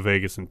say go to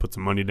Vegas and put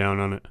some money down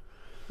on it.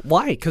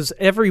 Why? Because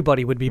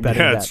everybody would be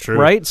betting Yeah, that, it's true.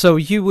 right? So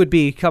you would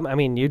become. I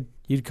mean,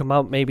 you'd come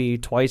out maybe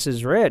twice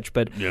as rich,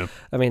 but Yeah.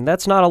 I mean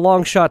that's not a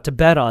long shot to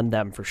bet on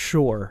them for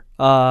sure.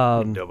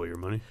 Double your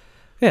money.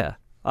 Yeah,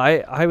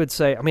 I would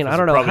say. I mean, I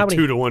don't know Probably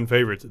how many 2-1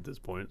 favorites at this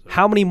point. So.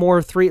 how many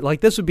more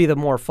like this would be the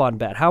more fun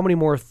bet. How many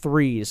more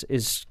threes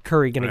is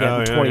Curry going to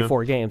get in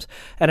 24 games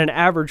at an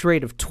average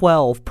rate of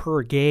 12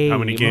 per game? How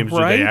many games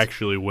right? do they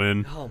actually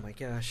win? Oh my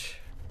gosh,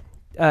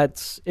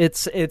 it's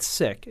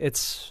sick.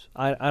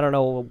 I don't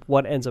know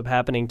what ends up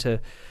happening to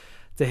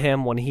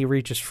him when he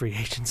reaches free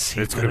agency.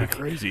 It's going to be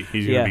crazy.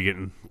 He's Yeah. going to be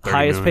getting 30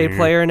 Highest million paid a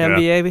player in year.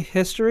 NBA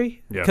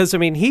history. Yeah. Because I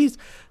mean,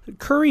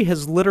 Curry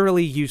has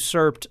literally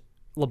usurped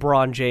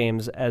LeBron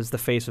James as the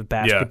face of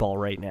basketball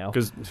right now.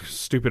 Because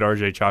stupid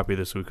RJ Choppy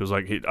this week was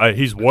like,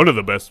 he's one of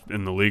the best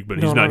in the league, but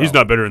he's No, not. no, He's no.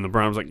 not better than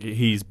LeBron. I was like,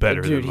 he's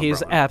better Dude, than LeBron.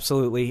 he's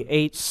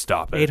absolutely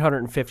Stop it.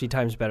 850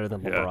 times better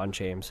than Yeah. LeBron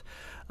James.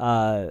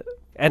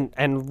 And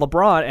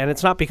LeBron, and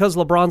it's not because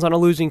LeBron's on a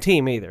losing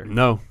team either.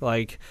 No,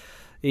 Like,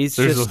 he's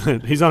there's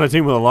just he's on a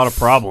team with a lot of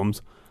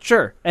problems.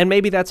 sure, and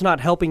maybe that's not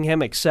helping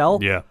him excel.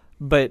 Yeah,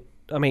 But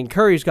I mean,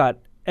 Curry's got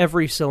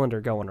every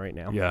cylinder going right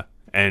now. yeah,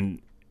 and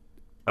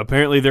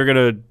apparently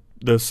the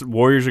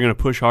Warriors are gonna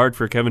push hard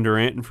for Kevin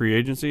Durant in free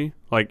agency.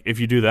 Like, if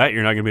you do that,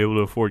 you're not gonna be able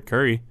to afford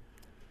Curry.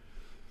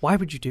 Why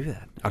would you do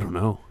that? I don't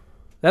know.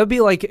 That would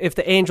be like if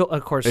the Angel,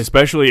 of course,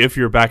 Especially if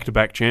you're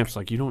back-to-back champs,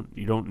 like you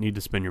don't need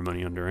to spend your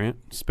money on Durant.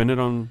 Spend it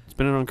on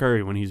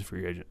Curry when he's a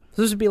free agent.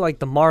 this would be like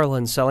the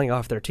Marlins selling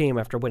off their team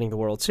after winning the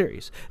World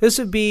Series. This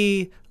would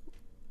be,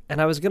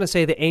 and I was going to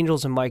say the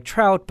Angels and Mike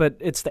Trout, but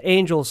it's the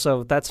Angels,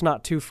 so that's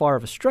not too far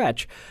of a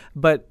stretch.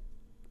 But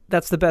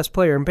that's the best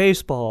player in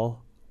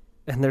baseball,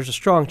 and there's a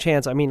strong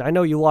chance. I mean, I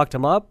know you locked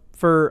him up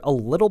for a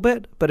little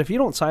bit, but if you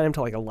don't sign him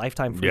to like a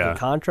lifetime freaking Yeah.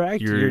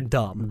 contract, you're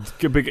dumb.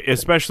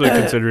 Especially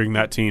considering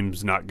that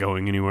team's not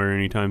going anywhere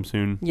anytime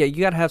soon. Yeah, you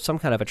got to have some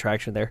kind of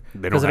attraction there.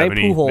 They 'Cause don't it have ain't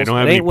any. Pujols, They don't it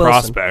have any ain't Wilson.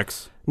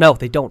 prospects. No,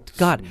 they don't.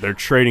 God, They're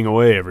trading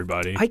away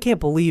everybody. I can't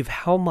believe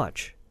how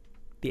much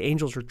the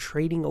Angels are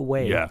trading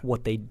away Yeah.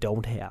 what they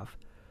don't have.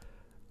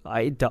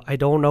 I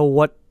don't know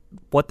what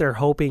they're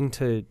hoping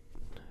to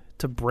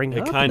bring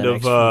It up kind in the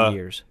of next few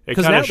years. it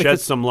 'Cause kind now of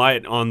sheds some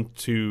light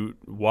onto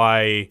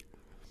why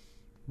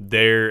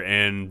their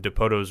and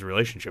DePoto's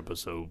relationship was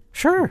so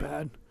Sure.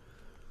 bad.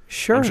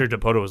 Sure. I'm sure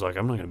DePoto was like,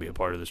 I'm not going to be a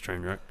part of this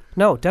train wreck.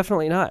 No,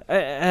 definitely not.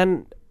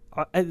 And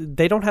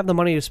they don't have the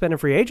money to spend in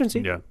free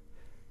agency. Yeah,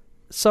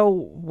 So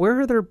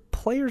where are their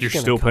players you're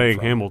gonna still come paying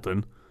from?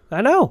 Hamilton.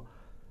 I know.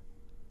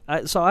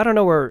 So I don't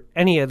know where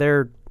any of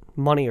their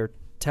money or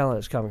talent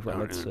is coming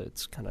from. Oh,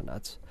 It's kind of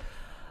nuts.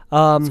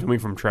 It's coming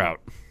from Trout.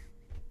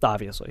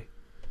 Obviously.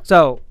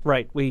 So,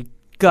 right, we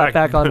got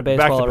back on to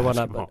baseball back to or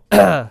whatnot. basketball.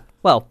 But,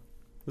 well,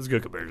 This is a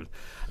good comparison.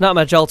 not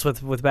much else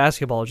with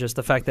basketball, just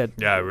the fact that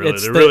Yeah, really.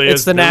 it's There the, really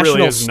it's is. the there really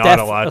National is not Steph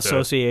a lot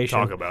Association.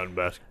 to talk about in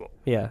basketball.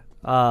 Yeah.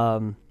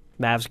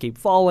 Mavs keep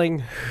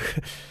falling.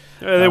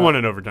 Yeah, they won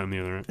in overtime the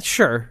other night.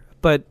 Sure,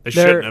 but They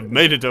they're shouldn't have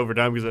made it to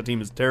overtime because that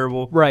team is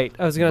terrible. right.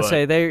 I was gonna But-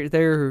 say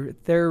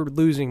they're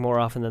losing more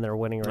often than they're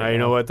winning right Now, now. you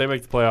know what? They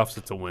make the playoffs.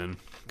 It's a win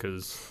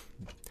because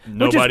is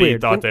nobody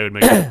weird. thought they would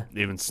make it,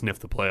 even sniff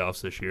the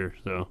playoffs this year.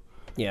 So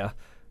Yeah,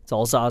 it's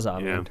all Zaza.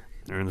 yeah, Man.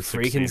 they're in the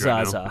Freaking sixth seed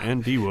right Zaza. now.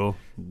 And D-Will,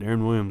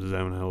 Darren Williams is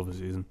having a hell of a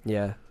season.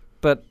 Yeah,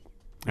 but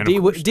And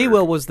of course D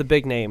Will was the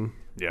big name.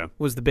 Yeah,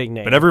 Was the big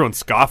name. but everyone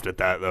scoffed at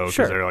that though because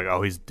Sure. they're like,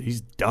 "Oh, he's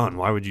done.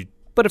 Why would you?"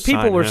 But if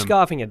people sign were him?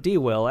 scoffing at D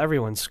Will,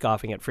 everyone's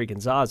scoffing at freaking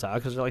Zaza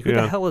because they're like, "Who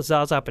the Yeah. hell is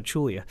Zaza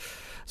Pachulia?"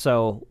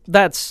 So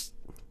that's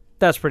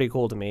pretty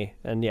cool to me.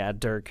 And yeah,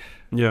 Dirk.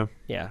 Yeah,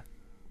 Yeah,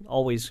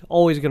 always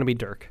going to be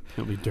Dirk.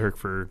 he'll be Dirk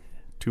for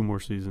 2 more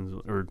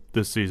seasons, or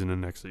this season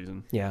and next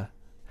season. Yeah.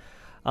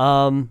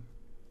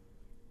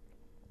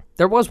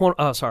 There was one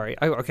oh sorry.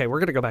 Okay, we're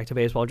gonna go back to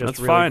baseball just That's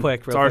really fine. quick.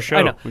 It's real our quick. show.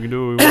 I know. We can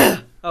do what we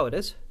want. Oh, it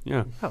is?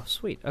 Yeah. Oh,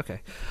 sweet.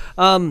 Okay.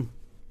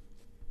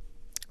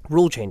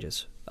 Rule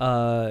changes.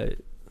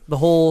 The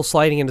whole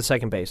sliding into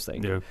second base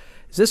thing. Yeah.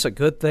 Is this a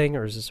good thing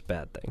or is this a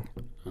bad thing?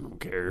 I don't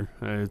care.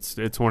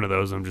 It's one of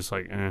those. I'm just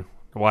like,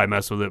 why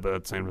mess with it? But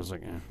at the same time, it's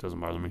like, it doesn't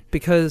bother me.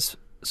 Because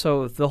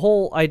so the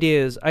whole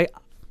idea is,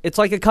 it's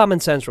like a common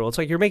sense rule. It's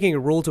like you're making a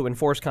rule to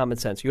enforce common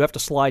sense. You have to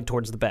slide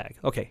towards the bag.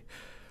 Okay.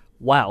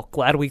 Wow.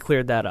 Glad we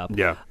cleared that up.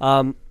 Yeah.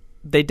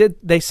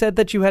 They said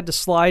that you had to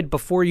slide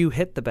before you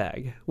hit the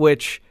bag,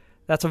 which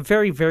that's a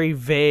very, very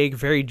vague,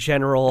 very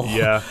general.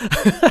 Yeah.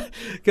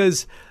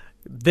 Because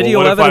video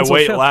what evidence if I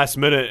wait will show. last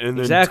minute and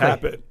then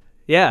tap it?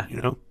 Yeah.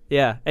 You know?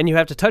 Yeah. And you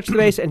have to touch the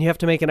base and you have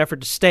to make an effort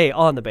to stay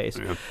on the base.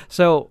 Yeah.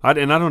 So I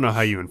don't know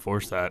how you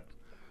enforce that.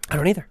 I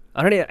don't either.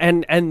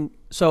 And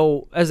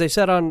so as they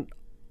said on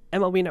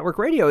MLB Network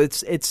Radio,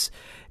 it's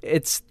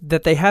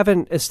that they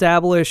haven't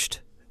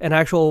established an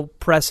actual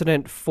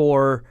precedent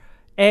for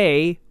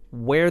A,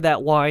 where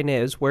that line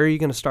is, where are you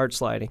going to start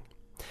sliding?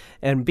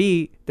 And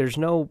B, there's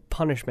no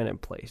punishment in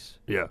place.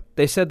 Yeah.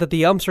 They said that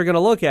the umps are going to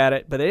look at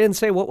it, but they didn't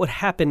say what would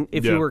happen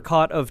if you were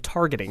caught of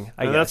targeting,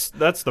 I guess.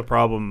 That's the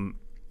problem.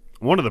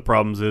 One of the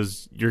problems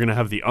is you're going to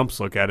have the umps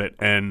look at it,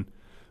 and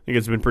I think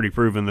it's been pretty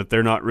proven that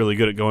they're not really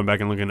good at going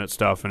back and looking at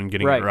stuff and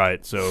getting it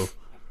right. So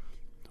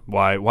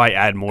why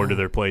add more to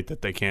their plate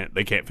that they can't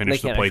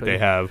finish the plate they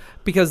have?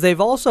 Because they've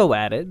also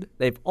added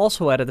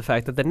the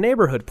fact that the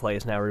neighborhood play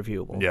is now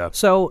reviewable. Yeah.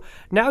 So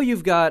now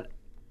you've got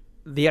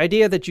the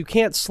idea that you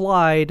can't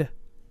slide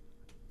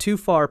too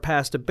far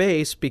past a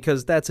base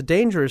because that's a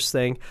dangerous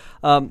thing,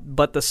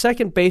 but the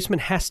second baseman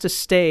has to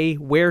stay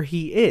where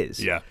he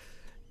is. Yeah.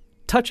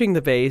 Touching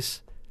the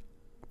base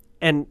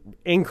and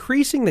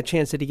increasing the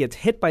chance that he gets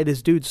hit by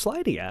this dude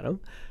sliding at him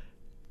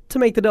to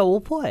make the double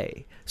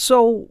play.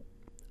 So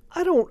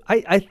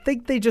I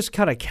think they just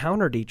kind of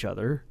countered each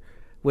other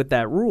with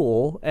that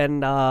rule.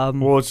 And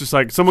well, it's just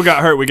like someone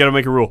got hurt. We got to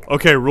make a rule.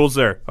 Okay, rule's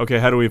there. Okay,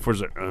 how do we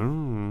enforce it?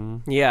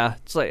 Oh. Yeah,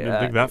 it's like didn't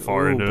think that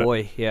far into it. Oh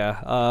boy,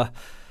 yeah.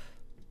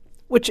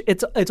 Which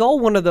it's all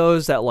one of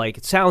those that like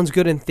it sounds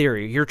good in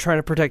theory. You're trying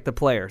to protect the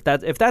player.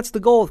 That if that's the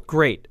goal,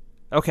 great.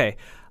 Okay.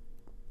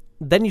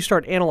 Then you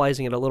start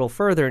analyzing it a little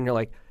further, and you're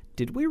like,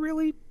 did we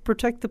really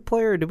protect the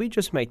player, or did we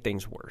just make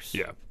things worse?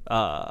 Yeah.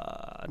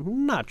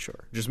 Not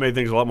sure. Just made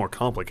things a lot more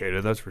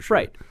complicated, that's for sure.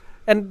 Right.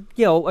 And,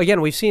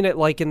 again, we've seen it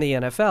like in the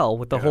NFL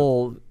with the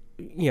whole,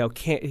 you got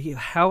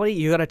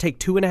to take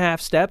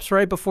 2.5 steps,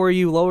 right, before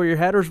you lower your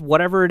head or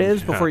whatever it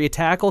is, before you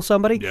tackle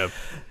somebody. Yep.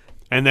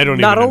 And they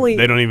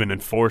don't even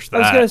enforce that. I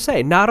was going to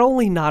say, not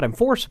only not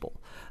enforceable,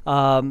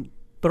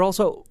 but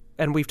also,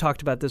 and we've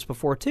talked about this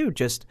before too,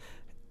 just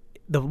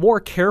the more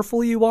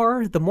careful you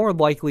are, the more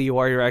likely you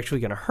are you're actually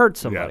going to hurt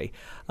somebody.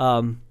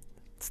 Yeah.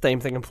 Same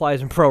thing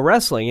applies in pro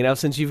wrestling.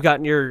 Since you've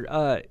gotten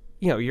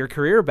your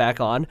career back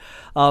on,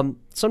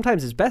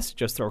 sometimes it's best to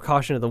just throw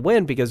caution to the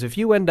wind, because if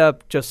you end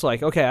up just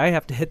like, okay, I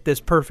have to hit this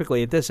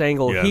perfectly at this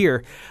angle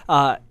here,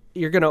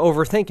 you're going to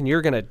overthink and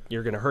you're going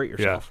to hurt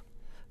yourself.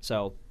 Yeah.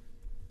 So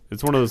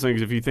it's one of those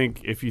things. If you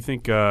think you're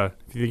going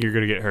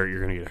to get hurt,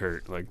 you're going to get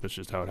hurt. Like, that's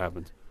just how it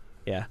happens.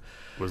 Yeah.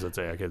 What does that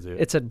say? I can't see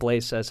it. It said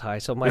Blaze says hi.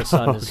 So my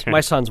son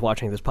my son's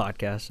watching this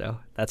podcast, so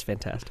that's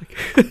fantastic.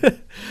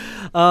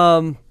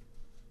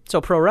 So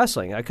pro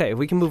wrestling. Okay,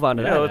 we can move on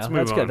to that. Let's move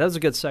That's on. good. That's a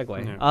good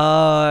segue.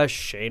 Yeah.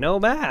 Shane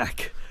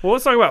O'Mac. Well,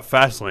 let's talk about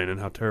Fastlane and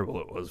how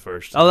terrible it was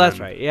first. Oh, that's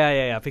right.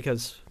 Yeah.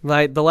 Because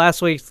the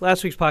last week's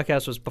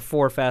podcast was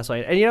before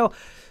Fastlane, and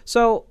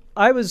so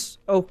I was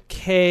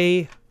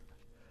okay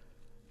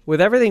with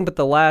everything but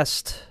the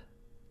last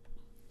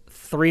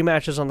 3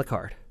 matches on the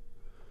card.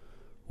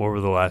 What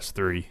were the last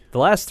 3? The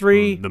last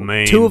 3, the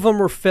main. 2 of them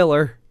were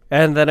filler,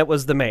 and then it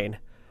was the main.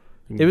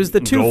 It was the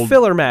 2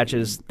 filler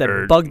matches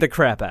that bugged the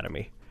crap out of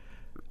me.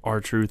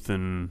 R-Truth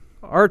and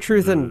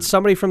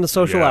somebody from the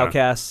Social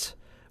Outcasts,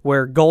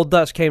 where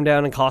Goldust came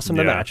down and cost him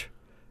the match.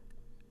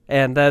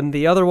 And then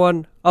the other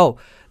one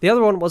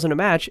wasn't a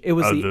match. It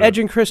was the Edge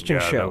and Christian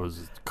show. That was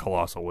a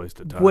colossal waste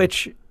of time.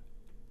 Which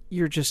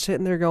you're just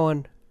sitting there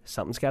going,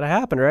 something's got to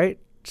happen, right?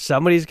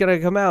 Somebody's going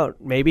to come out.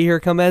 Maybe here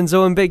come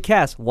Enzo and Big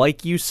Cass,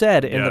 like you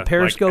said in the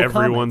Periscope like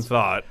everyone comments.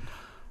 Thought.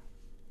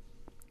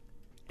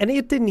 And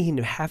it didn't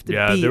even have to be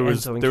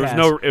Enzo and Cass.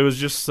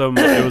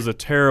 It was a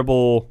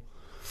terrible.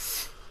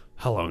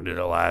 How long did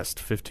it last?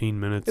 15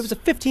 minutes? It was a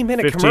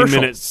 15-minute commercial.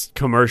 15 minutes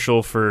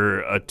commercial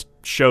for a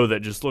show that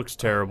just looks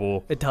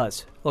terrible. It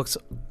does. Looks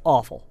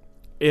awful.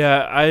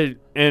 Yeah, I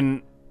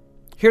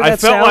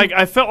felt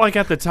like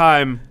at the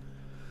time,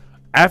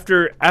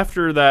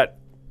 after that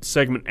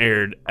segment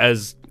aired,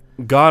 as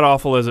god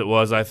awful as it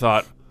was, I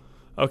thought,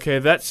 okay,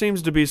 that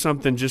seems to be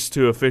something just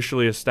to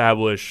officially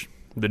establish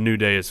the New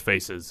Day as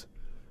faces.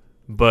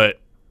 But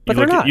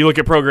you look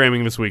at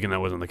programming this week, and that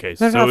wasn't the case.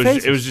 They're not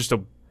faces. It was just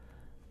a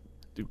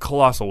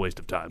colossal waste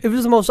of time. It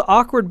was the most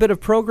awkward bit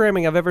of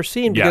programming I've ever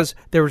seen, because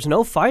there was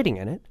no fighting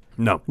in it.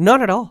 No.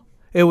 None at all.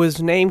 It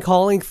was name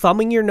calling,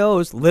 thumbing your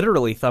nose,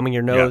 literally thumbing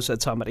your nose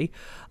at somebody,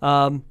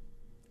 and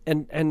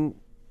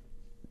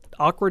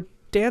awkward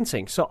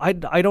dancing. So I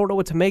don't know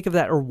what to make of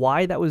that or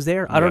why that was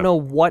there. I don't know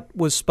what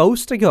was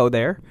supposed to go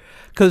there,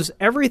 because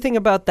everything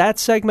about that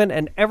segment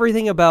and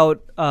everything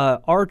about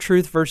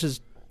R-Truth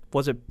versus,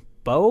 was it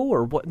Bo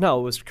or what? No,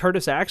 it was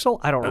Curtis Axel.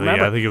 I don't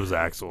remember. Yeah, I think it was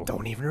Axel.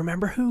 Don't even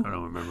remember who. I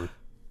don't remember.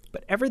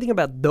 But everything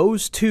about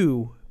those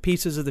two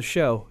pieces of the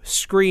show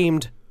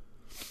screamed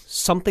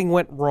something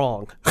went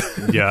wrong.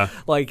 Yeah.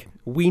 Like,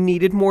 we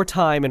needed more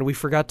time and we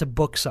forgot to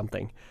book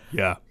something.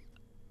 Yeah.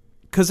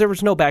 Because there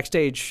was no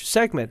backstage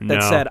segment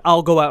that No. said,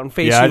 I'll go out and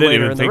face you I didn't later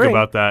even in the think ring.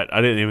 about that.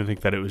 I didn't even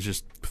think that it was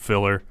just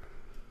filler.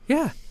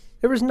 Yeah.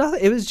 There was nothing.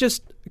 It was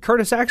just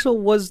Curtis Axel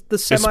was the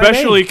semi-main.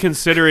 Especially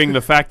considering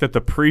the fact that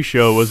the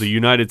pre-show was a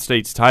United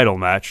States title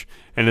match.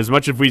 And as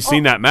much as we've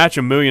seen that match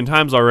a million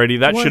times already,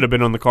 that should have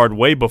been on the card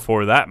way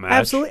before that match.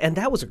 Absolutely. And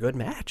that was a good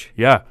match.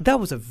 Yeah. That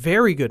was a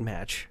very good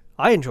match.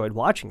 I enjoyed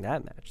watching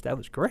that match. That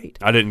was great.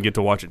 I didn't get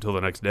to watch it till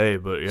the next day,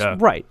 but yeah.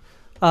 Right.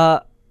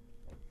 But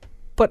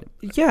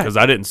yeah. Because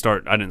I didn't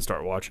start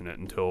watching it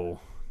until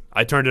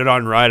I turned it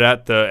on right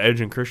at the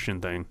Edge and Christian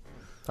thing.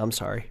 I'm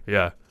sorry.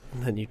 Yeah.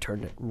 And then you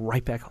turned it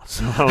right back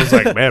off. I was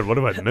like, man, what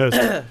have I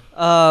missed?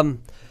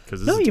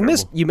 No,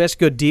 you missed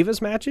good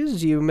Divas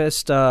matches. You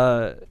missed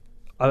a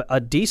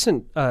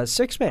decent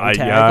six-man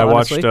tag. I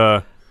honestly.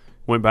 watched.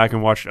 Went back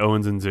and watched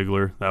Owens and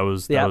Ziggler. That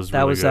was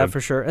really good. That for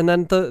sure. And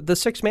then the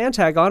six-man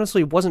tag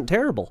honestly wasn't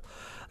terrible.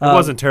 It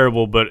wasn't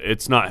terrible, but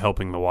it's not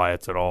helping the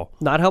Wyatts at all.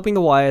 Not helping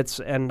the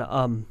Wyatts, and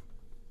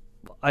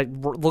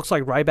looks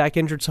like Ryback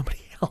injured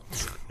somebody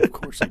else. Of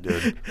course he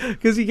did.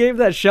 Because he gave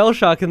that shell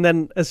shock, and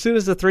then as soon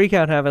as the 3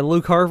 count happened,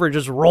 Luke Harper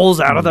just rolls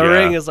out of the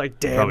ring. It's like,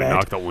 damn Probably it.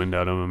 knocked the wind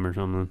out of him or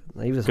something.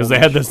 Because they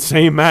had the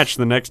same match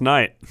the next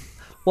night.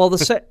 Well,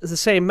 the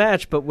same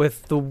match, but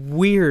with the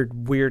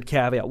weird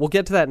caveat. We'll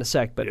get to that in a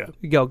sec, but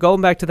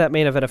going back to that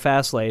main event of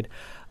Fastlane.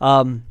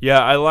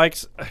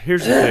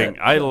 Here's the thing.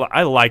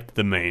 I liked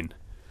the main.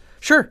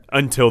 Sure.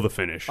 Until the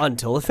finish.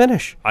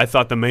 I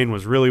thought the main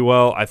was really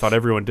well. I thought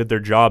everyone did their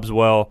jobs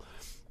well.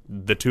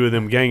 The two of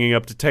them ganging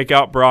up to take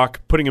out Brock,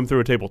 putting him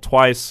through a table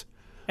twice.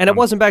 And it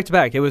wasn't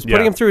back-to-back. It was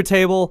putting him through a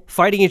table,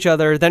 fighting each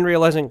other, then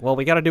realizing, well,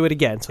 we got to do it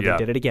again. So they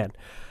did it again.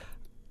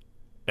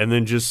 And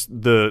then just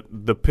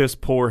the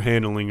piss-poor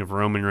handling of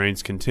Roman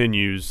Reigns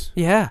continues.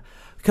 Yeah.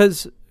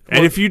 Because...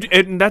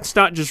 And that's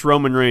not just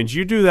Roman Reigns.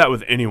 You do that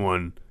with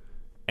anyone,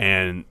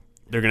 and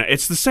they're going to...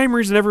 It's the same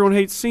reason everyone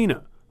hates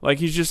Cena. Like,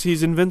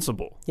 he's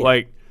invincible. Yeah.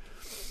 Like,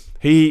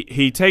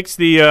 he takes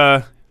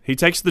the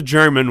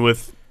German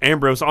with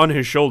Ambrose on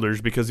his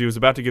shoulders because he was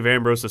about to give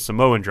Ambrose a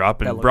Samoan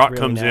drop, and Brock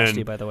really comes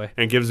nasty, by the way,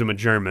 and gives him a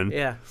German.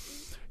 Yeah.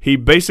 He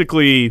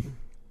basically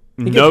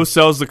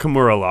no-sells the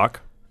Kimura lock.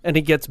 And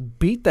he gets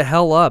beat the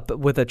hell up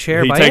with a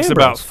chair by Ambrose. He takes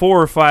about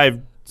 4 or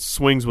 5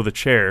 swings with a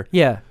chair.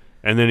 Yeah.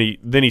 And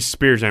then he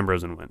spears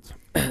Ambrose and wins.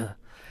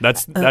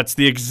 That's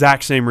the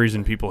exact same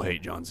reason people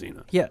hate John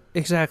Cena. Yeah,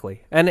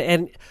 exactly.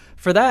 And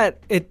for that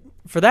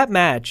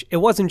match, it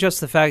wasn't just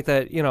the fact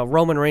that,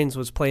 Roman Reigns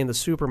was playing the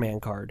Superman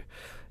card.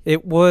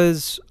 It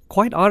was,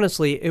 quite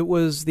honestly, it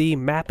was the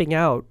mapping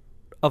out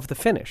of the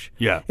finish.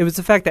 Yeah. It was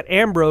the fact that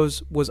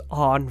Ambrose was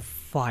on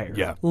fire.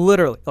 Yeah.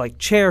 Literally, like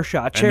chair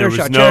shot.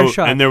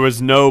 And there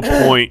was no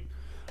point.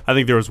 I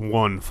think there was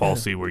one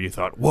falsie where you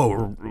thought,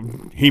 whoa,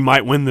 he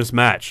might win this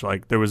match.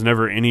 Like, there was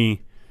never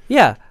any...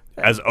 Yeah.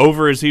 As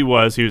over as he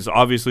was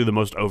obviously the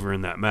most over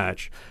in that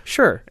match.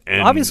 Sure.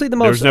 And obviously the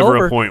most over. There was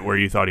never a point where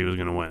you thought he was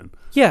going to win.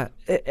 Yeah.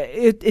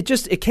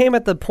 It came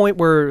at the point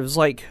where it was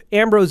like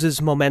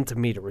Ambrose's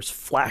momentum meter was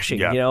flashing,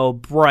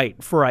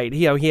 bright.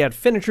 He had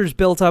finishers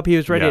built up. He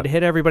was ready to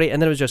hit everybody,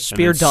 and then it was just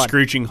spear done.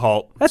 Screeching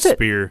halt. That's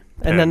spear. It.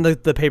 And then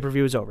the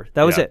pay-per-view was over.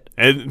 That was it.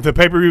 And the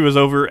pay-per-view was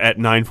over at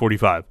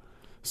 9:45.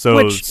 So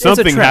Which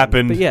something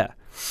happened. But yeah.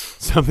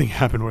 Something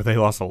happened where they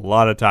lost a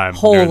lot of time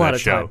Whole lot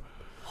of time.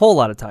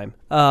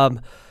 Go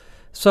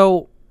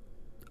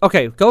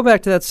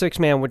back to that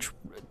 6-man, which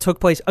took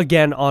place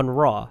again on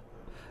Raw.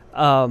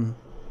 And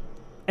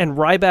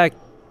Ryback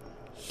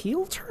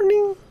heel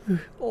turning?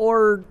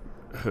 Or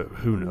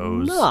who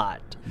knows? Not.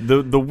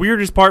 The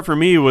weirdest part for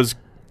me was,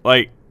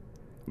 like,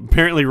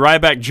 apparently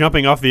Ryback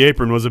jumping off the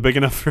apron was a big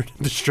enough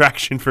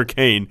distraction for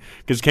Kane,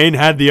 because Kane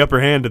had the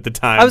upper hand at the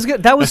time.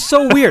 That was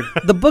so weird.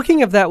 The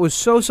booking of that was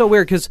so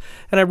weird,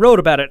 and I wrote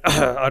about it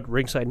on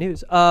Ringside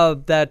News,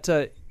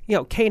 that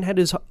Kane had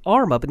his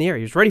arm up in the air.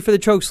 He was ready for the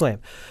chokeslam.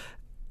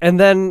 And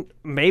then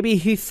maybe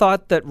he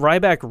thought that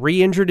Ryback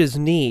re-injured his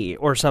knee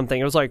or something.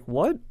 It was like,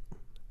 what?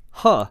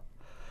 Huh.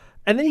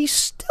 And then he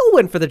still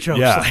went for the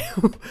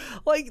chokeslam.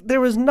 Like, there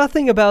was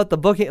nothing about the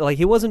booking. Like,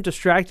 he wasn't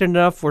distracted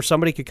enough where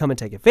somebody could come and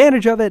take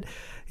advantage of it.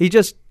 He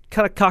just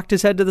kind of cocked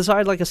his head to the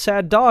side like a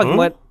sad dog and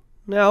went,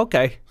 yeah,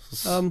 okay.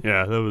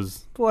 That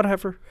was...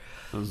 Whatever.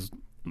 That was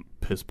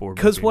piss poor.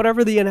 Because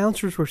whatever the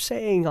announcers were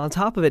saying on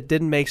top of it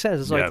didn't make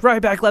sense. It's like,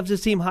 Ryback left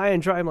his team high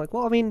and dry. I'm like,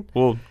 well, I mean...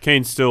 Well,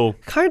 Kane still...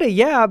 Kind of,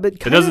 yeah, but it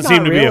doesn't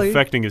seem to be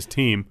affecting his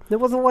team. It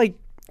wasn't like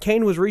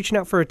Kane was reaching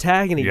out for a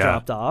tag and he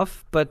dropped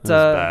off. But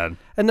bad.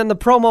 And then the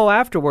promo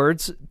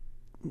afterwards,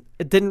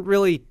 it didn't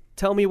really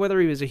tell me whether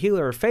he was a heel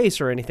or a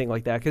face or anything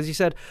like that, because he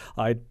said,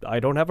 I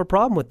don't have a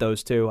problem with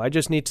those two. I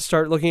just need to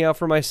start looking out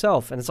for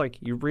myself. And it's like,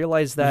 you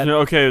realize that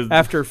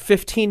after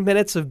 15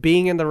 minutes of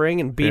being in the ring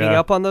and beating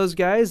up on those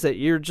guys, that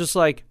you're just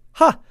like,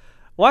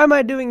 why am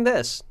I doing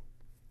this?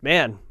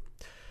 Man.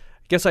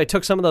 guess I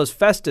took some of those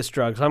Festus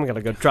drugs. I'm going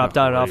to go drop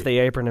down Right. off the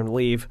apron and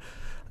leave.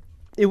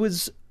 It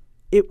was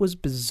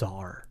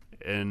bizarre.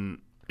 And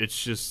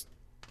it's just,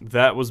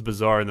 that was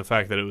bizarre in the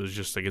fact that it was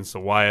just against the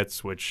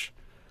Wyatts, which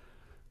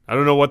I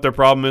don't know what their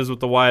problem is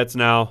with the Wyatts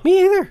now.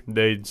 Me either.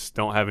 They just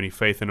don't have any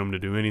faith in them to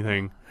do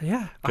anything.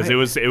 Yeah.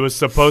 Because it was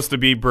supposed to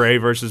be Bray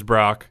versus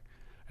Brock,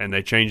 and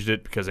they changed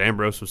it because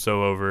Ambrose was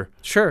so over.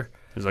 Sure.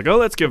 It's like, oh,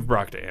 let's give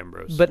Brock to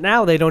Ambrose. But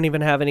now they don't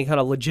even have any kind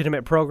of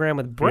legitimate program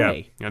with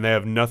Bray. Yeah, and they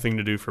have nothing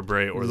to do for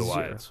Bray or the Zero.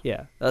 Wyatts.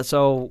 Yeah.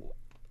 So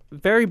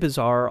very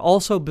bizarre.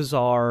 Also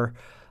bizarre.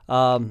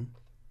 And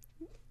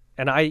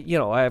I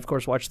of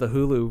course watch the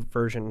Hulu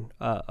version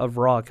of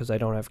Raw because I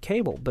don't have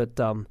cable. But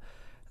the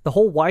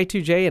whole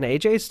Y2J and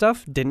AJ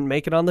stuff didn't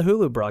make it on the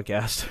Hulu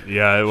broadcast.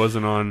 Yeah, it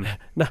wasn't on.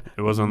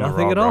 It wasn't on the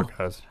nothing Raw at all.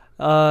 broadcast.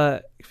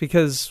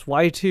 Because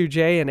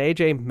Y2J and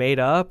AJ made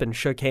up and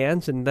shook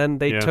hands, and then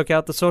they took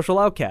out the social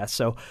outcasts.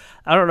 So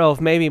I don't know if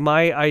maybe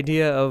my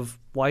idea of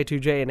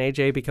Y2J and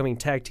AJ becoming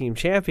tag team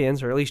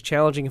champions, or at least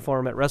challenging for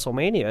them at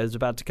WrestleMania, is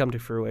about to come to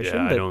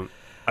fruition.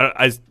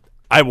 Yeah,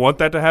 I want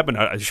that to happen.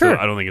 Sure.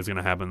 I don't think it's going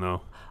to happen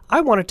though. I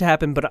want it to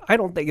happen, but I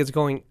don't think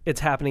it's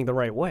happening the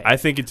right way. I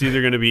think it's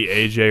either going to be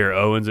AJ or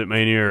Owens at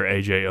Mania, or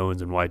AJ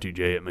Owens and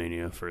Y2J at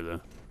Mania for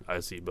the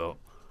IC belt.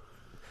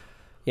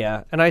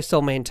 Yeah, and I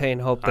still maintain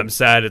hope that... I'm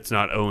sad it's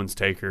not Owens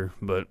Taker,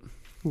 but...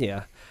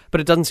 Yeah,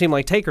 but it doesn't seem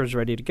like Taker's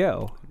ready to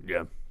go.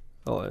 Yeah.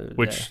 Oh,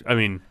 Which, I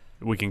mean,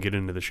 we can get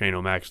into the Shane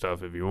O'Mac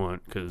stuff if you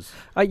want, because...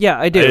 yeah,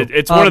 I do.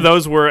 It's one of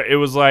those where it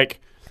was like...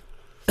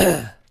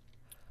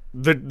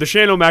 The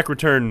Shane O'Mac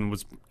return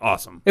was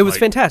awesome. It was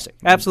fantastic.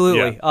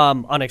 Absolutely.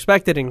 Yeah.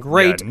 Unexpected and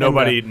great. Yeah,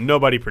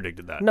 nobody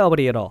predicted that.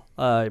 Nobody at all.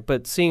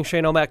 But seeing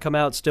Shane O'Mac come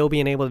out, still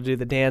being able to do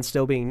the dance,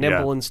 still being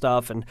nimble and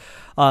stuff, and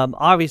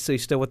obviously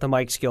still with the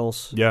mic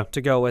skills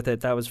to go with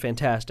it, that was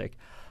fantastic.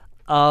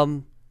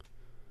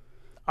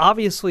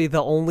 Obviously,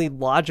 the only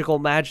logical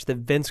match that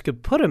Vince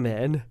could put him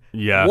in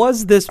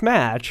was this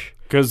match.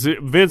 Because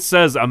Vince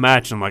says a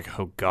match, and I'm like,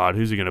 oh, God,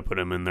 who's he going to put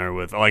him in there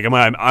with? Like,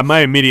 my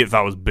immediate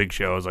thought was Big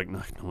Show. I was like,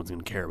 no one's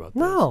going to care about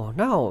this.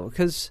 No,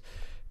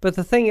 but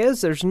the thing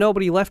is, there's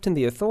nobody left in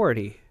the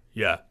Authority.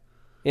 Yeah.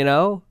 You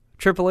know?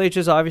 Triple H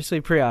is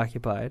obviously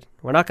preoccupied.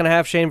 We're not going to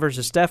have Shane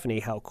versus Stephanie.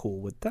 How cool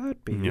would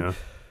that be? Yeah.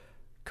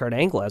 Kurt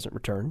Angle hasn't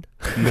returned.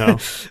 No.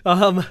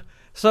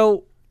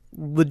 So,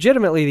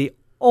 legitimately, the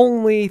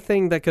only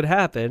thing that could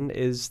happen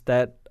is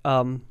that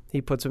he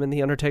puts him in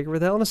the Undertaker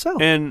with Hell in a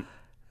Cell. And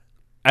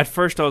at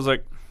first I was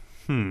like,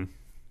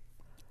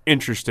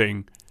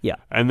 interesting. Yeah.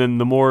 And then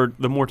the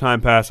more time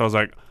passed, I was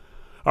like,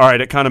 all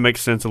right, it kind of makes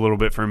sense a little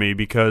bit for me,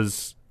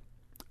 because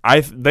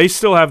they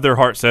still have their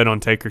heart set on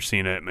Taker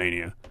Cena at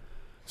Mania.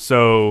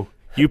 So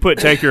you put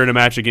Taker in a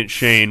match against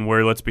Shane,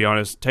 where, let's be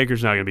honest,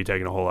 Taker's not going to be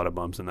taking a whole lot of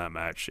bumps in that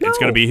match. No. It's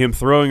going to be him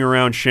throwing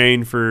around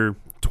Shane for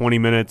 20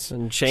 minutes.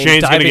 And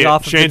Shane's diving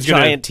off of the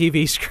giant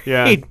TV screen.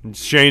 Yeah,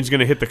 Shane's going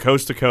to hit the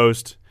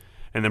coast-to-coast,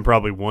 and then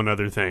probably one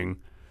other thing.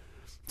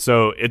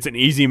 So it's an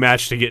easy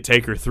match to get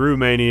Taker through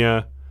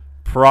Mania.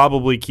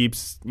 Probably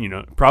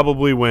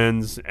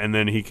wins, and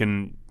then he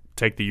can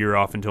take the year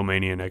off until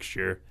Mania next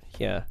year.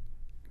 Yeah.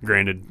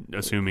 Granted,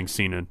 assuming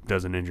Cena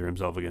doesn't injure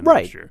himself again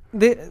right. next year.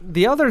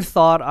 The other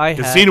thought I had...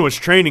 Because Cena was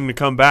training to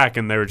come back,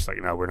 and they were just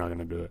like, no, we're not going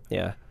to do it.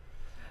 Yeah.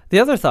 The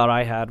other thought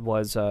I had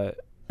was, and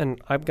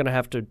I'm going to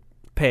have to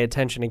pay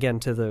attention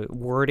again to the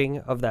wording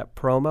of that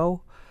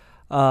promo.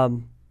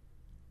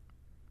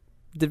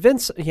 Did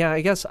Vince... Yeah,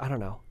 I guess, I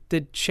don't know.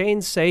 Did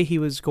Shane say he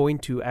was going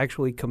to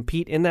actually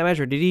compete in that match,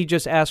 or did he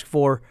just ask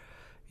for...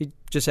 He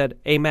just said,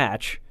 a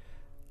match?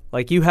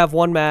 Like, you have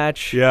one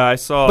match. Yeah, I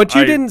saw... But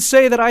you didn't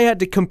say that I had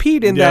to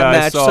compete in that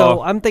match,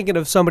 so I'm thinking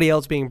of somebody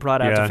else being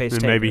brought out to face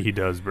Taker. Maybe he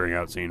does bring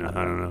out Cena.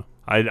 I don't know.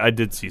 I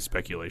did see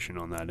speculation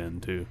on that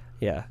end, too.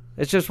 Yeah.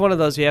 It's just one of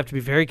those, you have to be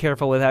very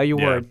careful with how you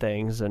word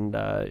things, and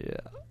I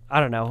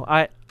don't know.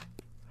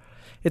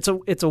 It's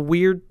a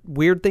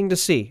weird thing to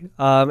see.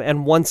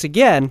 And once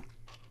again,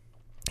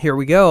 here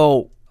we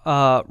go,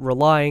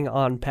 relying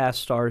on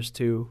past stars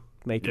to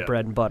make your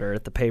bread and butter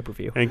at the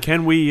pay-per-view. And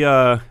can we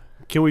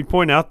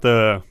point out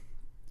the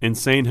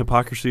insane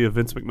hypocrisy of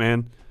Vince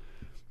McMahon?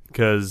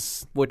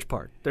 Because which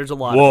part? There's a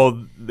lot.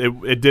 Well,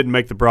 it didn't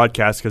make the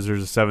broadcast because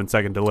there's a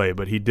 7-second delay,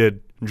 but he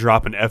did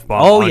drop an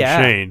F-bomb on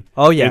Shane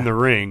in the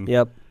ring.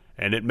 Yep.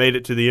 And it made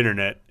it to the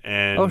internet.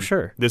 And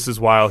sure. This is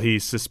while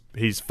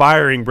he's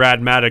firing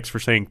Brad Maddox for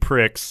saying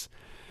pricks,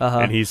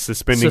 and he's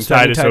suspending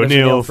Titus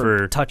O'Neil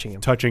for touching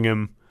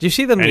him. Did you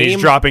see the meme? And he's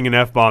dropping an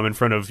F-bomb in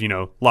front of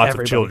lots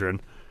of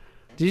children.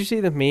 Did you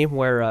see the meme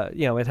where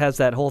it has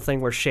that whole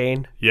thing where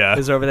Shane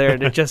is over there,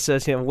 and it just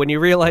says, when you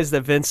realize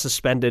that Vince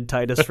suspended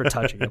Titus for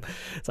touching him,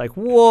 it's like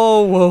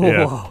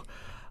whoa.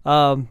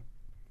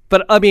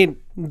 But I mean,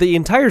 the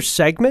entire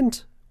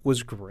segment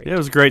was great. Yeah, it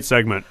was a great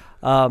segment.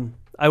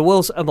 I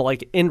will,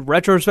 like, in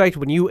retrospect,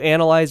 when you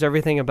analyze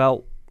everything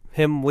about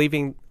him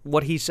leaving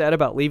what he said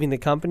about leaving the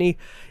company,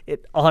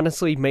 it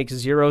honestly makes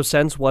zero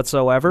sense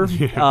whatsoever.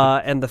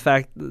 And the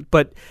fact,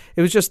 but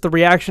it was just the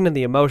reaction and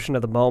the emotion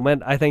of the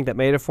moment, I think, that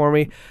made it for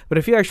me. But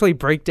if you actually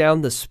break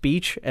down the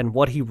speech and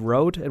what he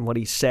wrote and what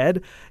he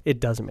said, it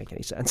doesn't make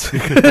any sense.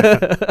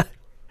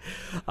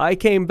 I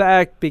came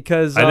back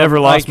because I never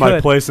lost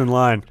my place in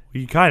line.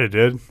 You kind of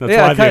did. That's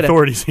why the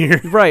authorities here.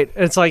 Right.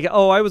 It's like,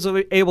 I was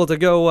able to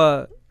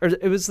go. Or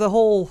it was the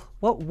whole.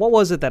 What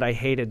was it that I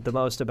hated the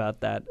most about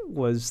that?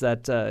 Was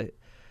that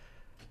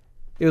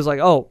it was like,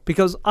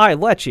 because I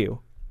let you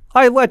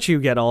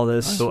get all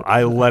this. So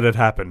I let it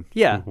happen.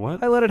 Yeah.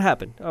 What? I let it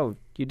happen. Oh,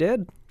 you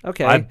did?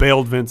 Okay. I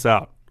bailed Vince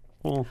out.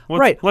 Well,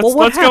 right.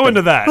 Let's go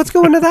into that. Let's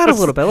go into that a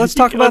little bit. Let's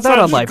talk about that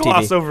on live TV.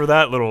 Gloss over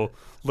that little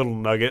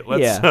nugget.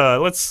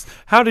 Let's.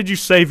 How did you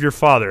save your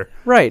father?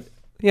 Right.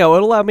 It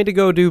allowed me to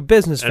go do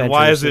business and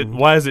ventures.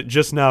 Why is it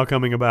just now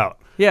coming about?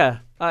 Yeah.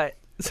 Why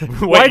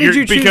did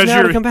you choose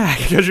now to come back?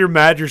 Because you're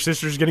mad your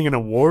sister's getting an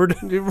award?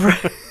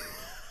 Right.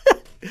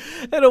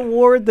 An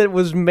award that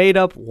was made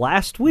up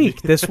last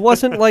week. This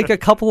wasn't like a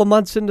couple of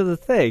months into the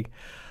thing.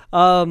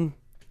 All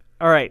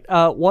right.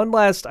 One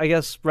last, I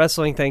guess,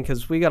 wrestling thing,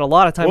 because we got a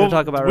lot of time to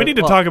talk about. We need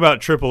to talk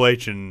about Triple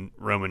H and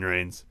Roman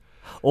Reigns.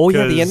 Oh,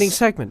 yeah, the ending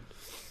segment.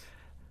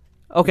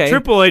 Okay.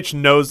 Triple H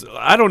knows,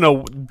 I don't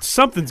know,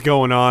 something's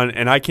going on,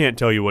 and I can't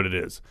tell you what it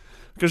is.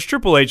 Because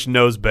Triple H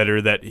knows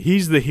better that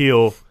he's the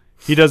heel.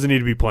 He doesn't need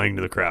to be playing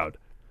to the crowd.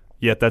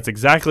 Yet that's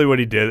exactly what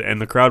he did, and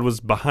the crowd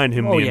was behind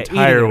him the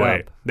entire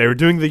way. They were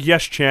doing the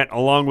yes chant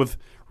along with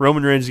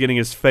Roman Reigns getting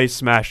his face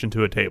smashed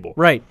into a table.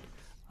 Right.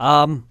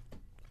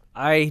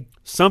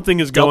 Something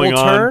is going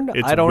turn? on.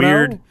 It's I don't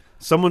weird.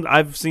 know.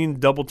 I've seen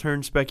double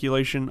turn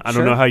speculation. I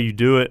don't know how you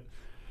do it.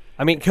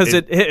 I mean, because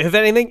if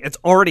anything, it's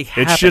already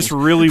happened. It's just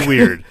really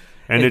weird.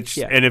 And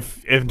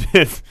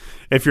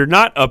if you're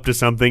not up to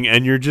something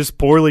and you're just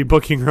poorly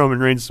booking Roman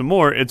Reigns some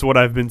more, it's what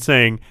I've been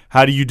saying.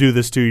 How do you do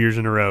this 2 years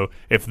in a row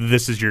if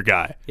this is your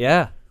guy?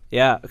 Yeah,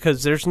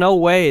 because there's no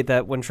way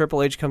that when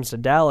Triple H comes to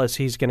Dallas,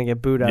 he's going to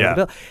get booed out of the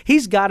building.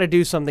 He's got to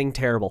do something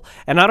terrible.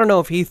 And I don't know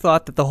if he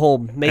thought that the whole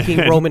making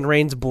Roman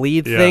Reigns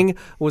bleed thing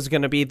was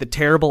going to be the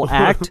terrible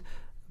act,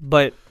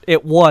 but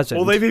it wasn't.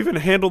 Well, they've even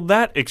handled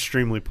that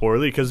extremely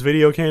poorly because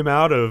video came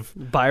out of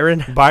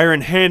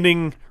Byron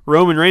handing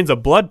Roman Reigns a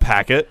blood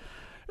packet,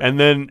 and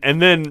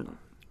then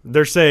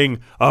they're saying,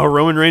 "Oh,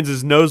 Roman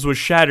Reigns' nose was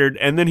shattered,"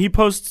 and then he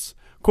posts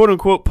 "quote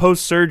unquote"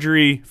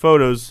 post-surgery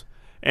photos,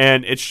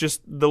 and it's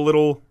just the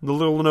little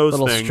nose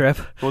thing. Strip.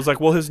 I was like,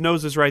 "Well, his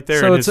nose is right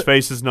there, and his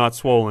face is not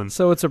swollen."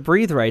 So it's a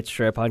breathe right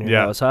strip on your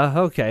nose, huh?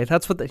 Okay,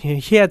 that's what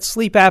he had.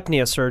 Sleep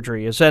apnea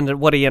surgery is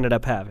what he ended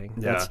up having.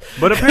 Yeah,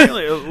 but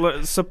apparently,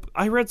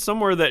 I read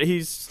somewhere that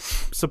he's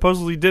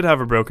supposedly did have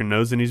a broken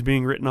nose, and he's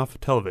being written off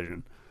of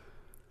television.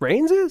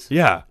 Reigns is?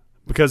 Yeah.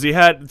 Because he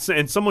had,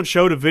 and someone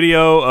showed a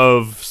video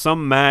of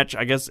some match,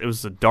 I guess it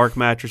was a dark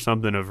match or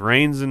something, of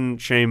Reigns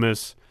and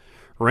Sheamus.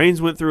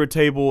 Reigns went through a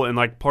table, and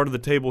like part of the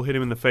table hit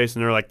him in the face,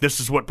 and they're like, "This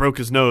is what broke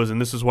his nose,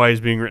 and this is why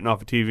he's being written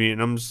off of TV." And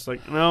I'm just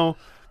like, no,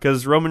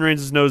 because Roman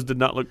Reigns' nose did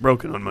not look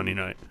broken on Monday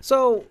night.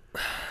 So,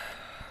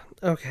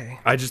 okay.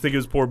 I just think it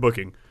was poor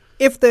booking.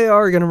 If they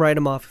are going to write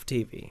him off of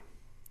TV,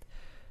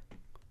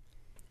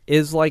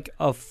 is like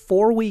a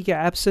 4-week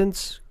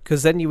absence,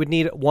 because then you would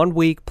need 1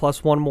 week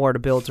plus one more to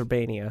build to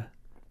Mania.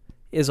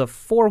 Is a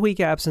 4-week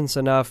absence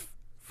enough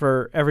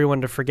for everyone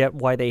to forget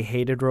why they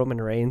hated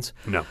Roman Reigns?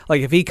 No.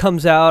 Like if he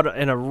comes out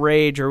in a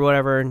rage or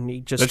whatever and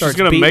he just starts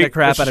beating the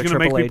crap out of Triple H. That's just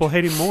going to make people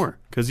hate him more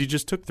because he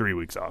just took 3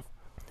 weeks off.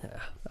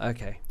 Yeah.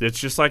 Okay. It's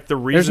just like the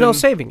reason. There's no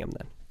saving him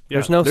then. Yeah,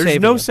 there's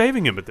no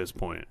saving him at this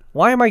point.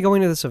 Why am I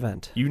going to this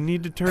event? You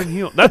need to turn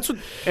heel. That's what,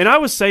 and I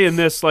was saying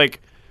this,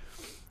 like,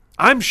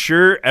 I'm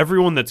sure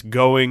everyone that's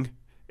going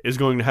is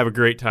going to have a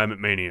great time at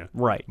Mania.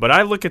 Right. But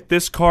I look at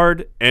this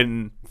card,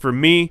 and for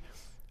me,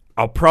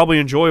 I'll probably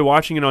enjoy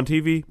watching it on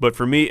TV, but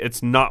for me,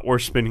 it's not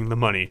worth spending the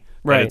money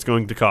that it's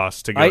going to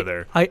cost to go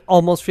there. I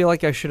almost feel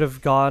like I should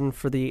have gone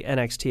for the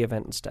NXT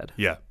event instead.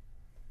 Yeah.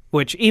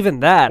 Which even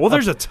that... Well,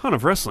 there's a ton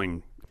of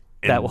wrestling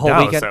in that whole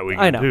Dallas weekend. That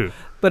weekend, I know. too.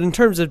 But in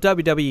terms of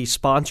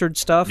WWE-sponsored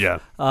stuff, yeah.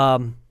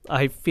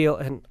 I feel,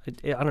 and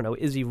I don't know,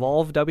 is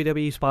Evolve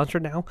WWE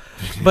sponsored now?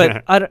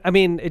 But, I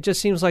mean, it just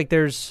seems like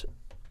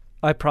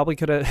I probably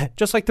could have,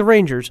 just like the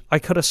Rangers, I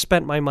could have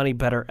spent my money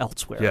better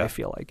elsewhere, I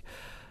feel like.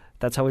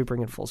 That's how we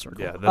bring it full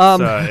circle. Yeah,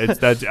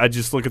 that's, I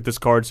just look at this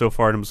card so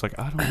far and I'm just like,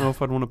 I don't know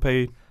if I'd want to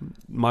pay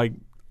my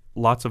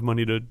lots of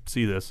money to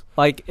see this.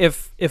 Like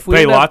if we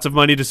pay lots of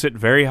money to sit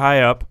very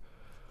high up,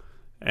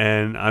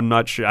 and I'm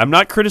not sure. I'm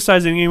not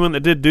criticizing anyone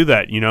that did do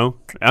that. You know,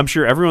 I'm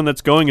sure everyone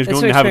that's going is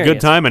going to have a good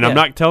time, and I'm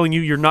not telling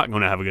you you're not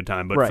going to have a good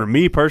time. But for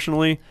me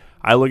personally,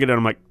 I look at it and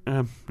I'm like,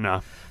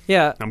 nah.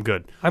 Yeah, I'm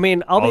good. I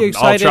mean, I'll be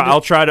excited.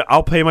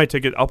 I'll pay my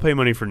ticket. I'll pay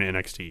money for an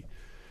NXT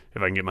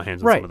if I can get my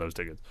hands on some of those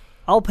tickets.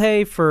 I'll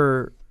pay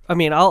for. I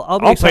mean, I'll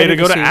pay to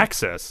go to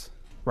Access.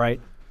 Right.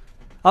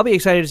 I'll be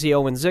excited to see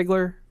Owen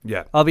Ziggler.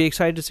 Yeah. I'll be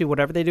excited to see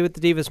whatever they do with the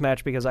Divas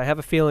match because I have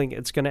a feeling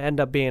it's going to end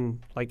up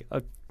being like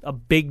a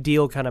big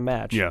deal kind of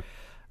match. Yeah.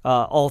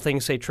 all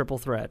things say triple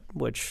threat,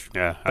 which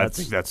I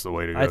think that's the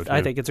way to go.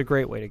 I think it's a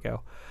great way to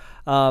go.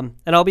 And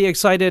I'll be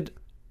excited.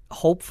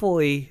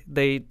 Hopefully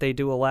they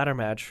do a ladder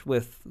match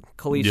with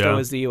Kalisto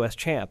as the U.S.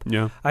 champ.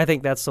 Yeah. I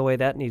think that's the way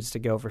that needs to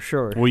go for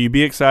sure. Will you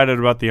be excited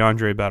about the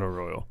Andre Battle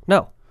Royal?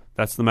 No.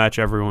 That's the match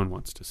everyone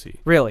wants to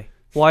see. Really?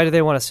 Why do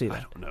they want to see that?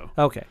 I don't know.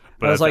 Okay.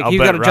 But I was like, I'll you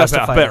got to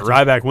justify I bet that.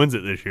 Ryback wins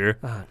it this year.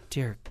 Oh,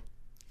 dear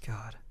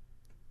God.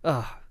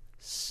 Oh,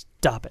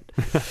 stop it.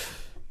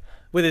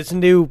 With his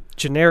new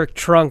generic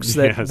trunks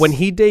that when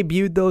he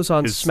debuted those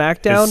on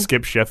SmackDown. His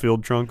Skip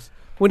Sheffield trunks.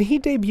 When he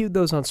debuted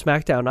those on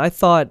SmackDown, I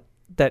thought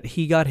that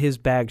he got his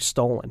bag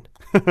stolen.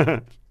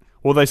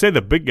 Well, they say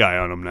the big guy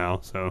on him now,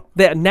 so.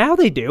 Now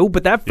they do,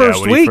 but that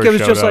first week first it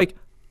was just up. like,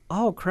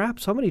 oh, crap,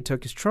 somebody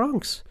took his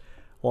trunks.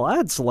 Well,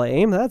 that's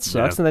lame. That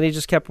sucks. Yeah. And then he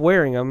just kept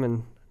wearing them.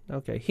 And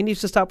okay, he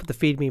needs to stop with the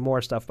feed me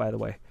more stuff, by the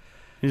way.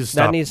 He needs to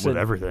stop with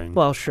everything.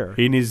 Well, sure.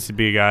 He needs to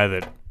be a guy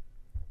that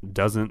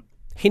doesn't.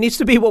 He needs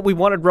to be what we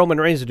wanted Roman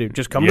Reigns to do.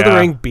 Just come to the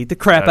ring, beat the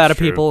crap out of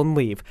people, and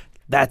leave.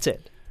 That's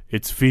it.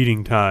 It's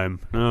feeding time.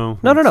 No.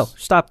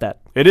 Stop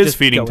that. It is Just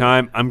feeding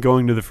time. I'm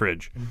going to the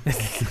fridge.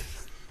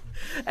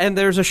 And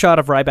there's a shot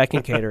of Ryback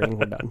and catering.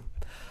 We're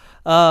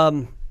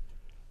done.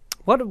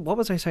 What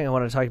was I saying I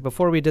wanted to talk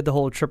before we did the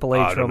whole Triple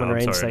H Roman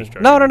Reigns thing?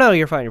 No,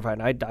 you're fine.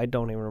 I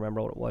don't even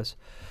remember what it was.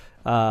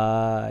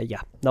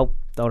 Nope,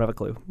 don't have a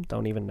clue.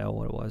 Don't even know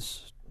what it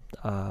was.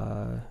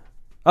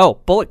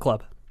 Bullet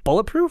Club.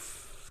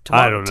 Bulletproof?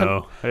 I don't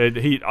know.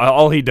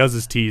 All he does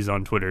is tease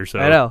on Twitter. So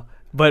I know.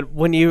 But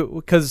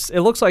because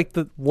it looks like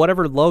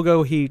whatever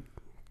logo he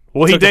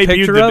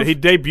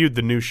debuted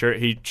the new shirt.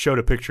 He showed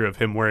a picture of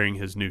him wearing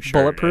his new shirt.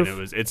 Bulletproof?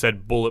 And it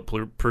said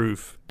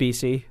Bulletproof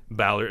BC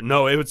Balor.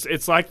 No,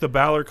 it's like the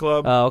Balor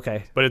Club. Oh,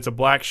 okay. But it's a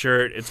black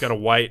shirt. It's got a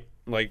white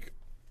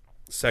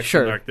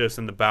section like this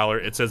in the Balor.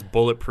 It says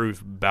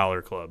Bulletproof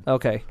Balor Club.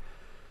 Okay.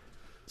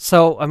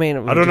 So, I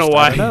mean, I don't know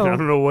why. I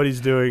don't know what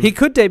he's doing. He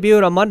could debut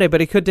it on Monday, but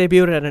he could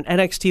debut it at an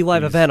NXT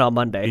live event on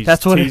Monday.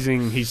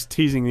 He's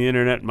teasing the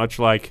internet, much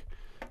like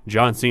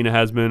John Cena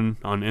has been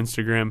on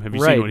Instagram. Have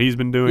you seen what he's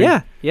been doing?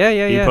 Yeah.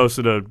 He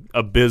posted a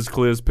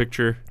BizCliz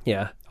picture.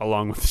 Yeah.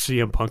 Along with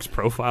CM Punk's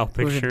profile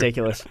picture. It was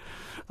ridiculous.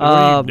 What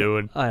are you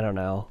doing? I don't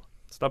know.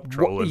 Stop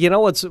trolling. You know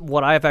what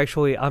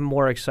I'm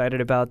more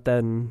excited about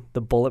than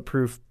the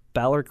Bulletproof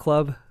Balor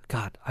Club?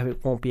 God, I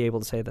won't be able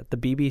to say that. The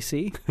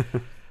BBC?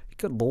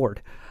 Good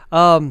Lord.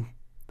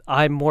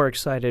 I'm more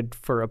excited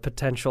for a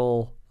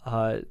potential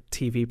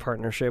TV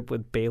partnership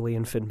with Bayley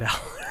and Finn Balor.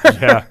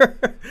 Yeah.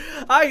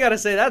 I gotta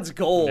say that's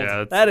gold.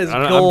 Yeah, that is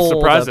gold. I'm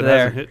surprised it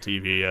there. hasn't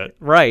hit TV yet.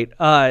 Right.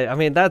 I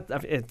mean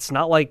it's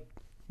not like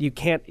you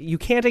can't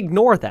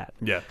ignore that.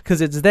 Yeah.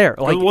 Because it's there.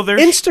 Like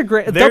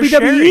Instagram, they're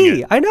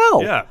WWE. I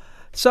know. Yeah.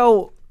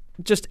 So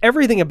just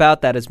everything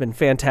about that has been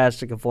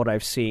fantastic of what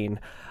I've seen.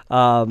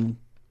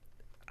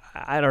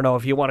 I don't know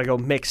if you want to go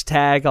mixed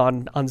tag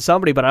on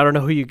somebody, but I don't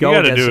know who you go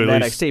against in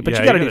NXT. But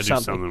you got to do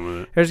something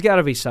with it. There's got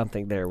to be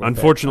something there. With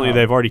Unfortunately,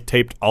 they've already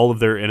taped all of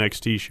their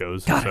NXT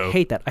shows. God, I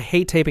hate that. I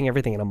hate taping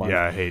everything in a month.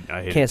 Yeah, I hate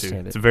Can't it too.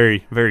 stand it. It's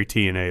very, very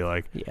TNA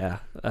like. Yeah.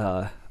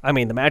 I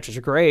mean, the matches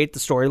are great. The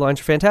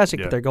storylines are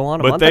fantastic, but they go on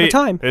a month at a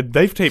time.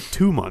 They've taped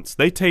 2 months.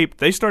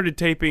 They started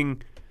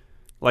taping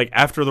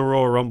after the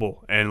Royal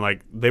Rumble,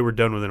 and they were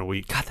done within a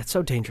week. God, that's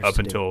so dangerous. Up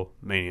until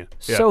Mania.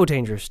 Yeah. So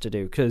dangerous to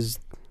do because.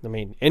 I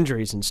mean,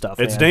 injuries and stuff.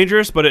 It's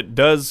dangerous, but it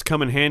does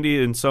come in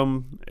handy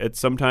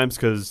sometimes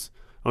because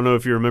I don't know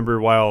if you remember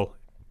while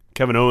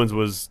Kevin Owens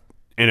was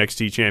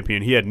NXT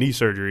champion, he had knee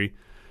surgery,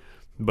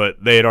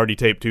 but they had already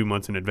taped 2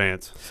 months in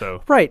advance.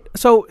 So right,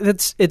 so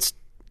it's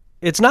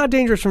not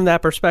dangerous from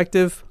that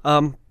perspective.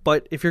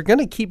 But if you're going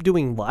to keep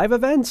doing live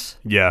events,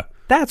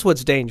 that's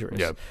what's dangerous.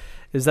 Yeah.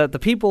 Is that the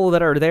people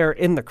that are there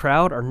in the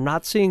crowd are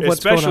not seeing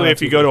what's going on. Especially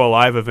if you go to a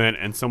live event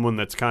and someone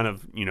that's kind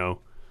of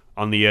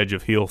on the edge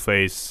of heel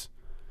face.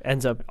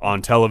 Ends up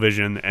on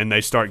television, and they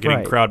start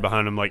getting crowd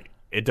behind them.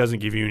 It doesn't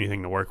give you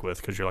anything to work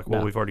with because you're like,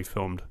 well, we've already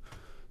filmed.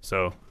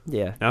 So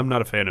yeah, I'm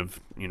not a fan of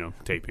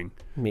taping.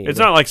 It's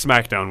not like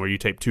SmackDown where you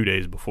tape 2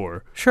 days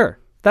before. Sure,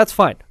 that's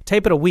fine.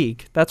 Tape it a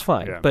week, that's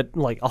fine. Yeah. But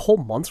a whole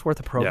month's worth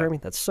of programming,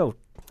 that's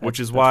which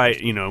is why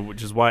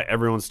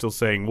everyone's still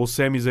saying, well,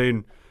 Sami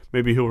Zayn,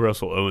 maybe he'll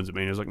wrestle Owens at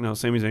Mania. It's like, no,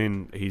 Sami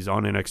Zayn, he's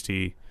on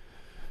NXT.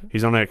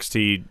 He's on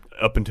NXT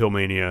up until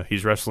Mania.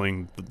 He's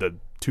wrestling the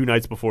 2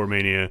 nights before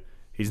Mania.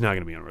 He's not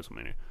going to be on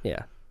WrestleMania.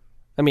 Yeah.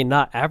 I mean,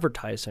 not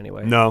advertised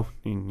anyway. No.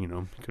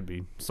 It could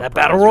be that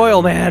Battle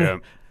Royal, man. Yeah.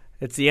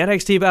 It's the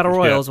NXT Battle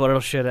Royal is what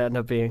it'll should end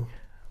up being.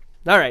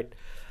 All right.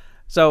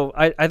 So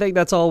I think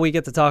that's all we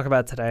get to talk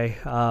about today.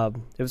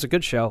 It was a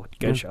good show.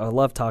 Good show. I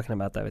love talking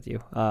about that with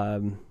you.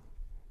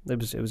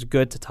 It was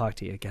good to talk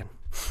to you again.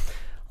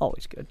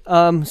 Always good.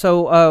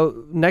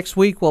 So next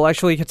week we'll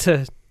actually get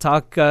to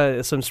talk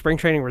some spring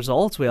training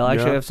results. We'll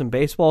actually have some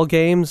baseball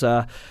games,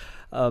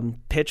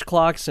 pitch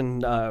clocks,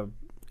 and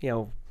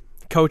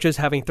coaches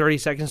having 30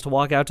 seconds to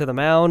walk out to the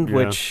mound,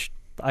 which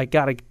I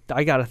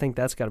gotta think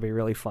that's got to be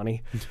really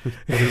funny. They're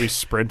going to be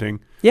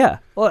sprinting. Yeah.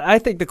 Well, I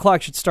think the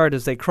clock should start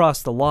as they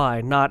cross the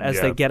line, not as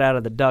Yeah. they get out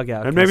of the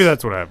dugout. And maybe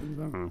that's what happens.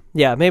 I don't know.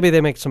 Yeah, maybe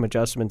they make some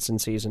adjustments in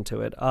season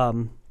to it.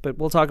 But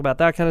we'll talk about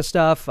that kind of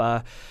stuff.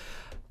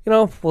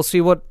 We'll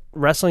see what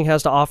wrestling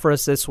has to offer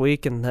us this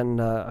week, and then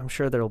I'm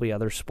sure there'll be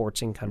other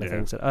sportsing kind of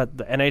things.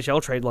 The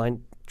NHL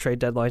trade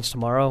deadline's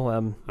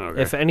tomorrow.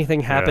 Okay. If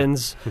anything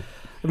happens,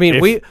 I mean,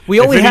 If- we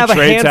only if any have a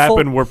trades handful.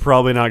 happen, we're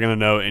probably not going to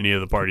know any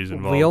of the parties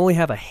involved. We only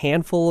have a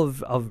handful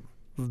of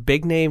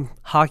big name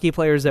hockey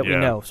players that we Yeah.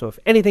 know. So if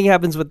anything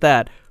happens with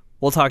that,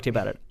 we'll talk to you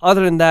about it.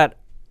 Other than that,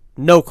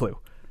 no clue.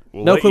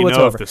 We'll no let clue you know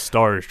whatsoever. if the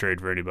Stars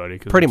trade for anybody,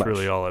 because Pretty that's much.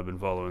 really all I've been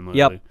following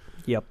lately.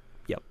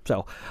 Yep.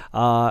 So,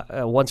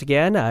 once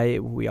again,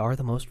 we are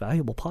the most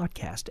valuable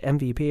podcast,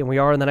 MVP, and we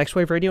are on the Next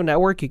Wave Radio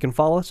Network. You can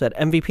follow us at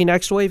MVP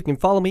Next Wave. You can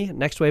follow me at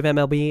Next Wave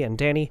MLB and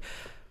Danny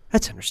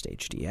at Center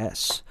Stage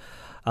DS.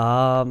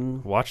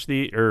 Watch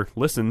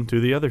listen to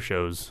the other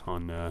shows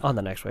on On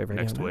the Next Wave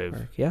Radio Next Network.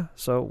 Wave. Yeah.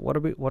 So what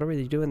are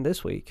we doing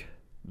this week?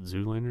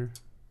 Zoolander.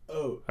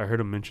 Oh I heard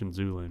him mention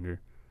Zoolander.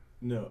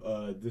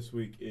 no! This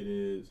week it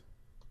is.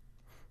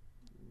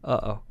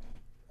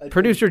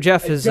 Producer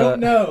Jeff is. don't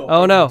know.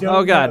 Oh no! I don't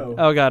Oh god! know.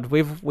 Oh god!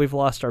 We've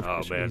lost our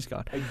producer. man. He's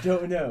gone. I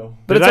don't know.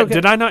 But did it's I, okay.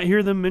 Did I not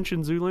hear them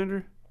mention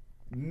Zoolander?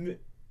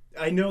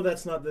 I know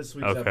that's not this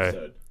week's Okay.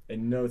 episode. I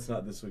know it's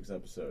not this week's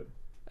episode.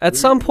 At We-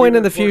 some we point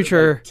in the recorded,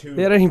 future, like, 2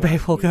 the editing bay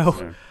last will week.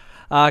 go.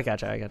 I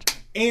gotcha.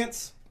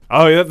 Ants.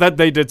 Oh yeah, that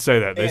they did say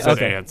that. They said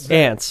Okay. ants.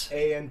 Ants.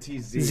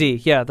 ANTZ.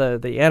 Z. Yeah,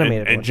 the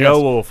animated And one. Joe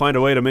yes. will find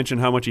a way to mention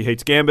how much he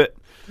hates Gambit.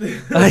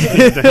 He's done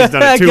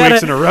it 2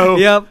 weeks in a row.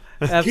 Yep,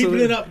 Keeping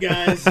absolutely. it up,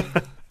 guys.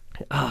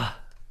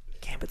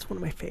 Gambit's one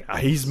of my favorites.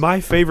 He's my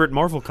favorite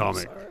Marvel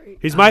comic.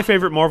 He's my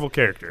favorite Marvel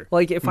character.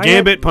 Like if I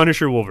Gambit, had,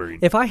 Punisher, Wolverine.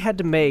 if I had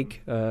to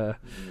make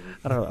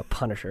I don't know, a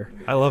Punisher.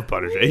 I love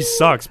Punisher. He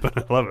sucks, but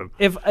I love him.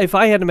 If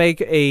I had to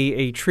make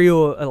a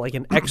trio like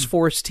an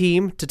X-Force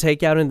team to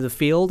take out into the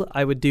field,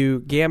 I would do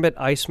Gambit,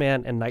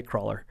 Iceman, and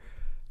Nightcrawler.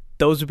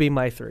 Those would be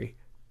my 3.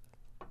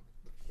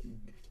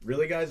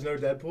 Really, guys? No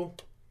Deadpool?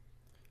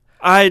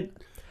 I feel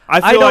I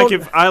like don't-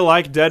 if I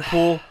like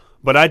Deadpool,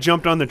 but I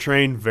jumped on the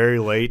train very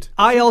late.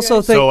 I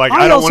also think So like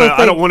I I don't also want to.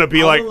 I don't think- want to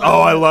be I'll like,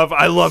 allow oh, it.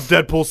 I love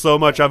Deadpool so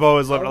much. I've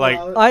always loved like.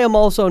 I am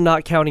also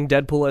not counting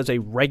Deadpool as a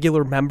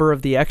regular member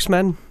of the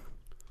X-Men.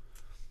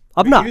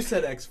 I'm not. You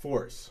said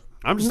X-Force.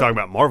 I'm just talking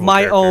about Marvel.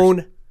 My characters.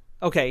 own.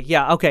 Okay,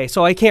 yeah, okay.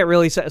 So I can't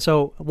really say.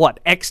 So what?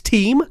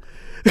 X-Team?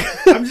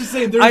 I'm just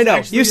saying there's I know.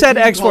 actually You a said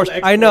team X-Force.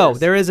 called I know. X-Force.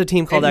 There is a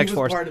team called And he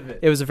was X-Force. part of it.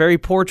 It was a very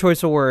poor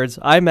choice of words.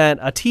 I meant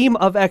a team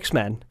of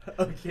X-Men.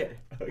 Okay.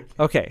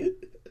 Okay.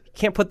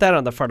 Can't put that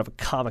on the front of a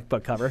comic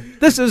book cover.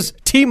 This is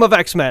Team of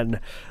X-Men,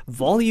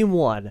 Volume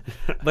 1.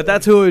 But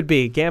that's who it would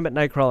be. Gambit,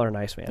 Nightcrawler, and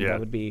Iceman. Yeah.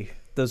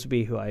 Those would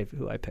be who I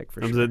pick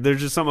for sure.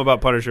 There's just something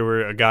about Punisher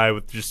where a guy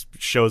just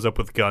shows up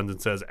with guns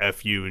and says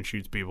 "F you" and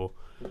shoots people.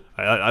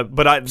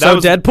 That So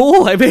was,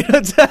 Deadpool? I mean,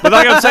 it's But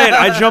like I'm saying,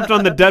 I jumped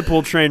on the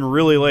Deadpool train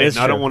really late, It's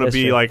and I don't true, want to it's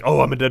be true. like,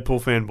 oh, I'm a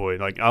Deadpool fanboy.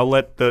 Like I'll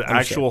let the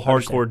actual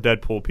hardcore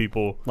Deadpool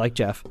people. like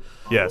Jeff.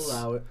 Yes,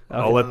 Allow it.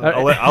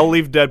 I'll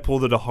leave Deadpool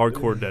to the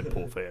hardcore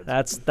Deadpool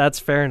fans. That's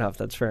fair enough.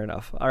 That's fair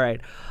enough. All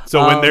right.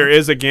 So when there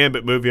is a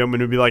Gambit movie, I'm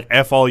going to be like,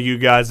 F all you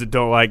guys that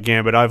don't like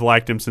Gambit. I've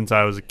liked him since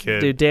I was a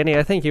kid. Dude, Danny,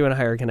 I think you and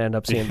I are going to end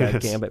up seeing that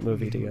Yes. Gambit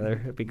movie together.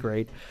 It'd be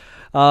great.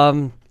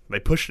 They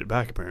pushed it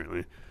back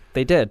apparently.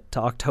 They did. To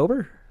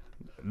October?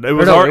 It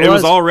was no, it it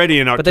was was- already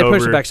in but October. they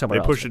pushed it back somewhere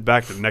They else. pushed it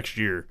back to next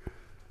year,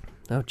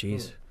 Oh,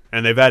 jeez.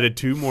 and they've added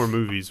 2 more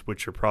movies,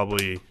 which are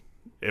probably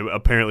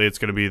apparently it's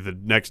going to be the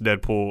next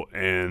Deadpool,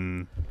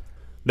 and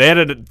they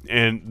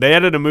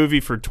added a movie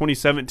for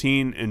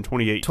 2017 and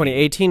 2018.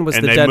 2018 was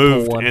and the they Deadpool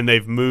moved, one. and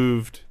they've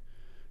moved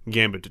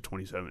Gambit to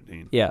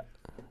 2017. Yeah.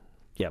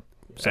 Yep.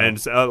 So,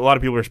 And a lot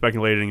of people are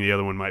speculating the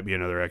other one might be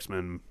another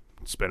X-Men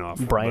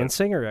spinoff. Brian but-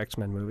 Singer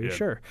X-Men movie, Yeah.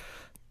 sure.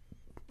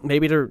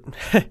 Maybe they're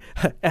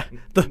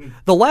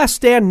the Last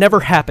Stand never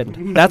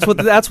happened. That's what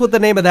the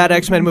name of that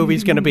X-Men movie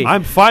is going to be.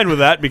 I'm fine with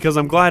that because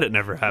I'm glad it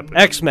never happened.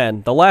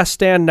 X-Men: The Last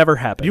Stand never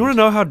happened. Do you want to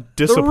know how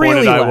disappointed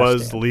really I Last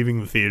was Stand. leaving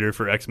the theater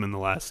for X-Men: The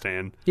Last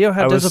Stand? You know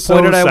how I was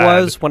disappointed so I sad.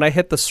 was when I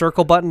hit the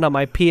circle button on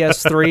my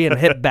PS3 and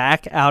hit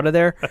back out of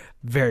there?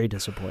 Very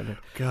disappointed.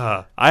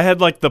 God, I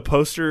had like the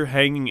poster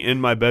hanging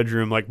in my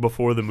bedroom like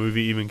before the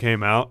movie even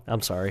came out.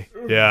 I'm sorry.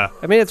 Yeah,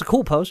 I mean, it's a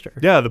cool poster.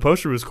 yeah, the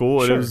poster was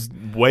cool and Sure. it was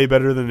way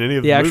better than any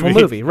of The actual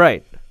movie,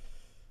 right.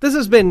 This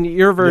has been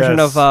your version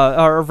Yes. of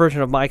our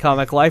version of My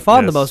Comic Life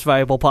on the Yes. Most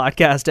Valuable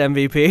Podcast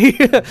MVP.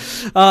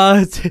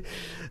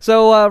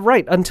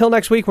 Right, until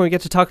next week when we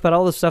get to talk about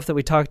all the stuff that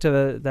we talked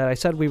to that I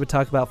said we would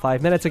talk about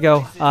 5 minutes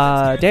ago.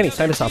 Danny,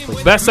 sign us off,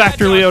 please. Best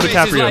actor Leo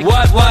DiCaprio.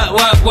 What?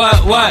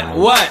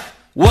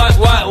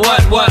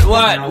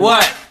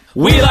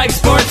 We like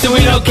sports and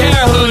we don't care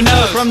who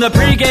knows. From the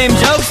pregame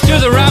jokes to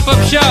the wrap-up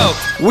show.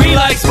 We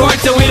like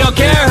sports and we don't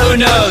care who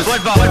knows.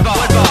 Football,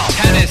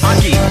 tennis,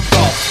 hockey,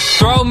 golf.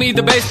 Throw me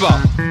the baseball.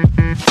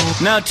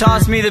 Now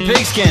toss me the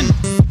pigskin.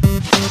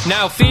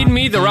 Now feed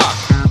me the rock.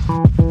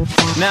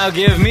 Now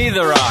give me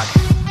the rock.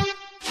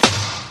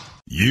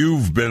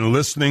 You've been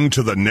listening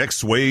to the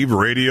Next Wave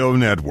Radio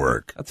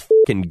Network. That's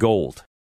f***ing gold.